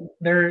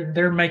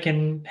 They're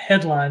making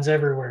headlines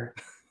everywhere.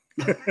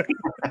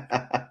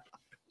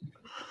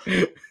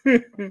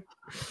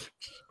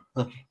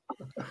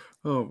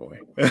 Oh boy.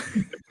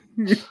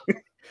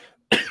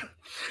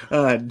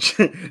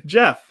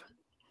 Jeff.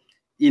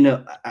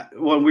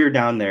 When we were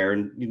down there,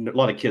 and a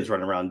lot of kids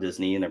running around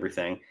Disney and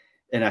everything,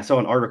 and I saw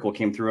an article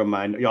came through on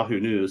my Yahoo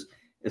News.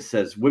 It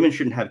says women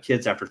shouldn't have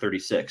kids after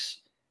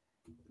 36.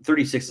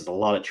 36 is a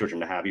lot of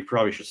children to have. You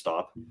probably should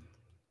stop.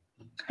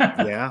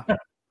 Yeah.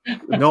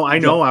 No, I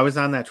know. I was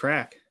on that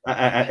track.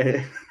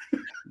 We're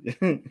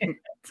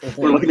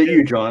looking at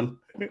you, John.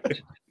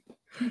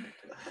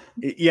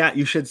 Yeah,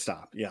 you should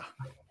stop. Yeah.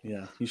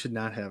 You should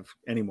not have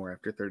any more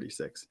after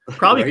 36.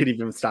 Probably could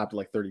even stop at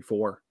like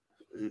 34.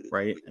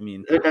 Right? I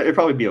mean, it'd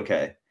probably be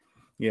okay.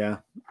 Yeah.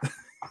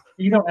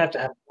 You don't have to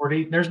have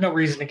 40. There's no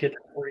reason to get to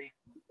 40.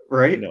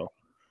 Right? No.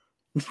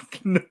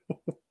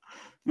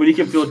 When you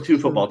can field 2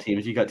 football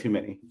teams, you got too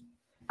many.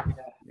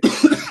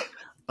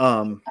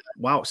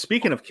 Wow.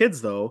 Speaking of kids,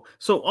 though,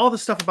 so all the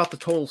stuff about the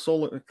total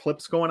solar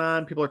eclipse going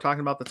on, people are talking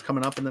about that's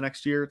coming up in the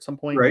next year at some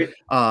point. Right.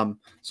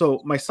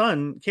 So my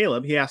son,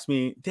 Caleb, he asked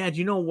me, Dad,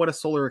 you know what a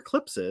solar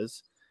eclipse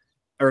is?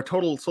 Or a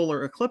total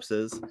solar eclipse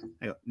is?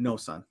 I go, no,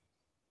 son.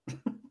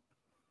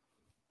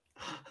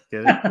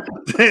 Get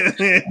it?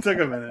 It took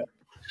a minute.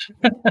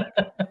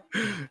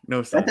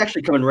 No, son. That's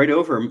actually coming right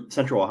over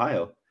Central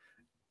Ohio.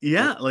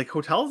 Yeah, like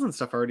hotels and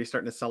stuff are already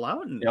starting to sell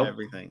out and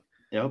everything.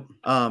 Yep.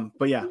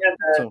 But yeah.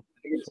 So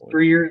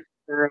 3 years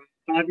or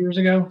 5 years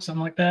ago,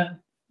 something like that.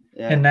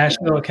 Yeah. In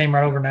Nashville, it came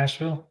right over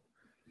Nashville.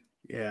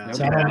 Yeah.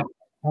 So I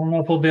don't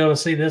know if we'll be able to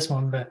see this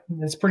one, but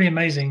it's pretty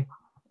amazing.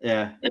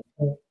 Yeah.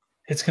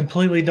 It's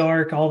completely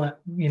dark. All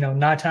that,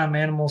 nighttime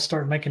animals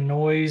start making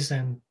noise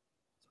and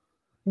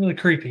really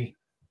creepy.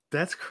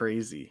 That's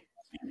crazy.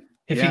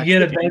 If you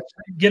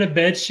get a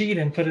bed sheet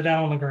and put it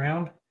out on the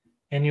ground,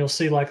 and you'll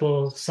see like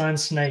little sun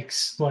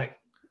snakes like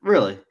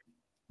really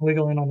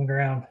wiggling on the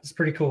ground. It's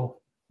pretty cool.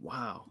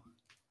 Wow.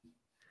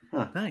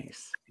 Huh.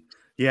 Nice.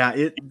 Yeah,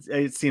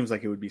 it seems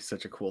like it would be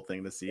such a cool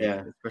thing to see,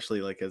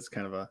 especially like as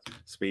kind of a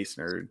space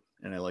nerd,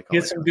 and I like all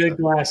get some good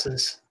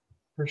glasses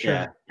for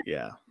sure.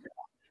 Yeah.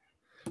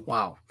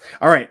 Wow.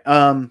 All right.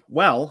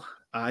 Well,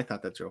 I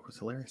thought that joke was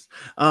hilarious.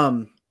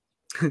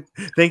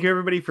 Thank you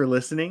everybody for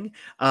listening.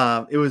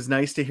 It was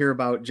nice to hear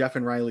about Jeff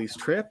and Riley's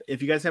trip.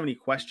 If you guys have any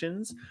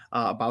questions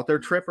about their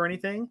trip or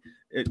anything,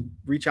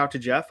 reach out to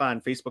Jeff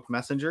on Facebook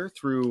Messenger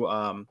through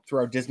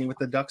our Disney with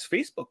the Ducks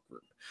Facebook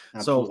group.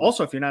 Absolutely. So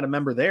also, if you're not a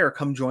member there,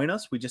 come join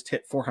us. We just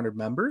hit 400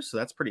 members, so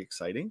that's pretty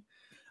exciting.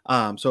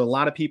 So a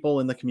lot of people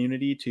in the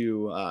community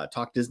to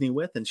talk Disney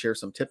with and share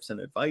some tips and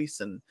advice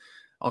and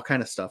all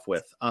kind of stuff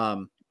with.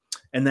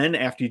 And then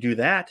after you do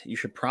that, you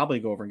should probably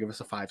go over and give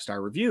us a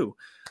 5-star review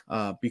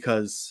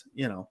because,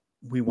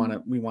 we want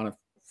to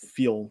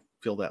feel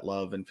that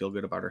love and feel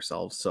good about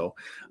ourselves. So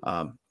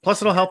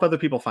plus it'll help other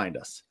people find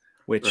us,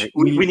 which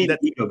we need that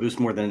ego boost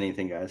more than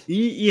anything, guys.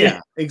 Yeah.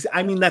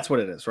 I mean, that's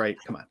what it is, right?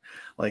 Come on.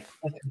 Like,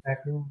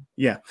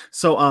 yeah.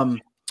 So,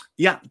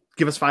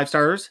 give us 5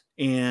 stars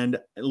and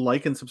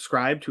like and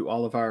subscribe to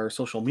all of our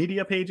social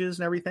media pages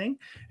and everything.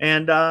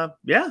 And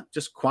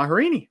just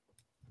Quaharini.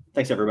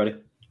 Thanks, everybody.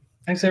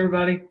 Thanks,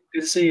 everybody.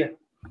 Good to see you.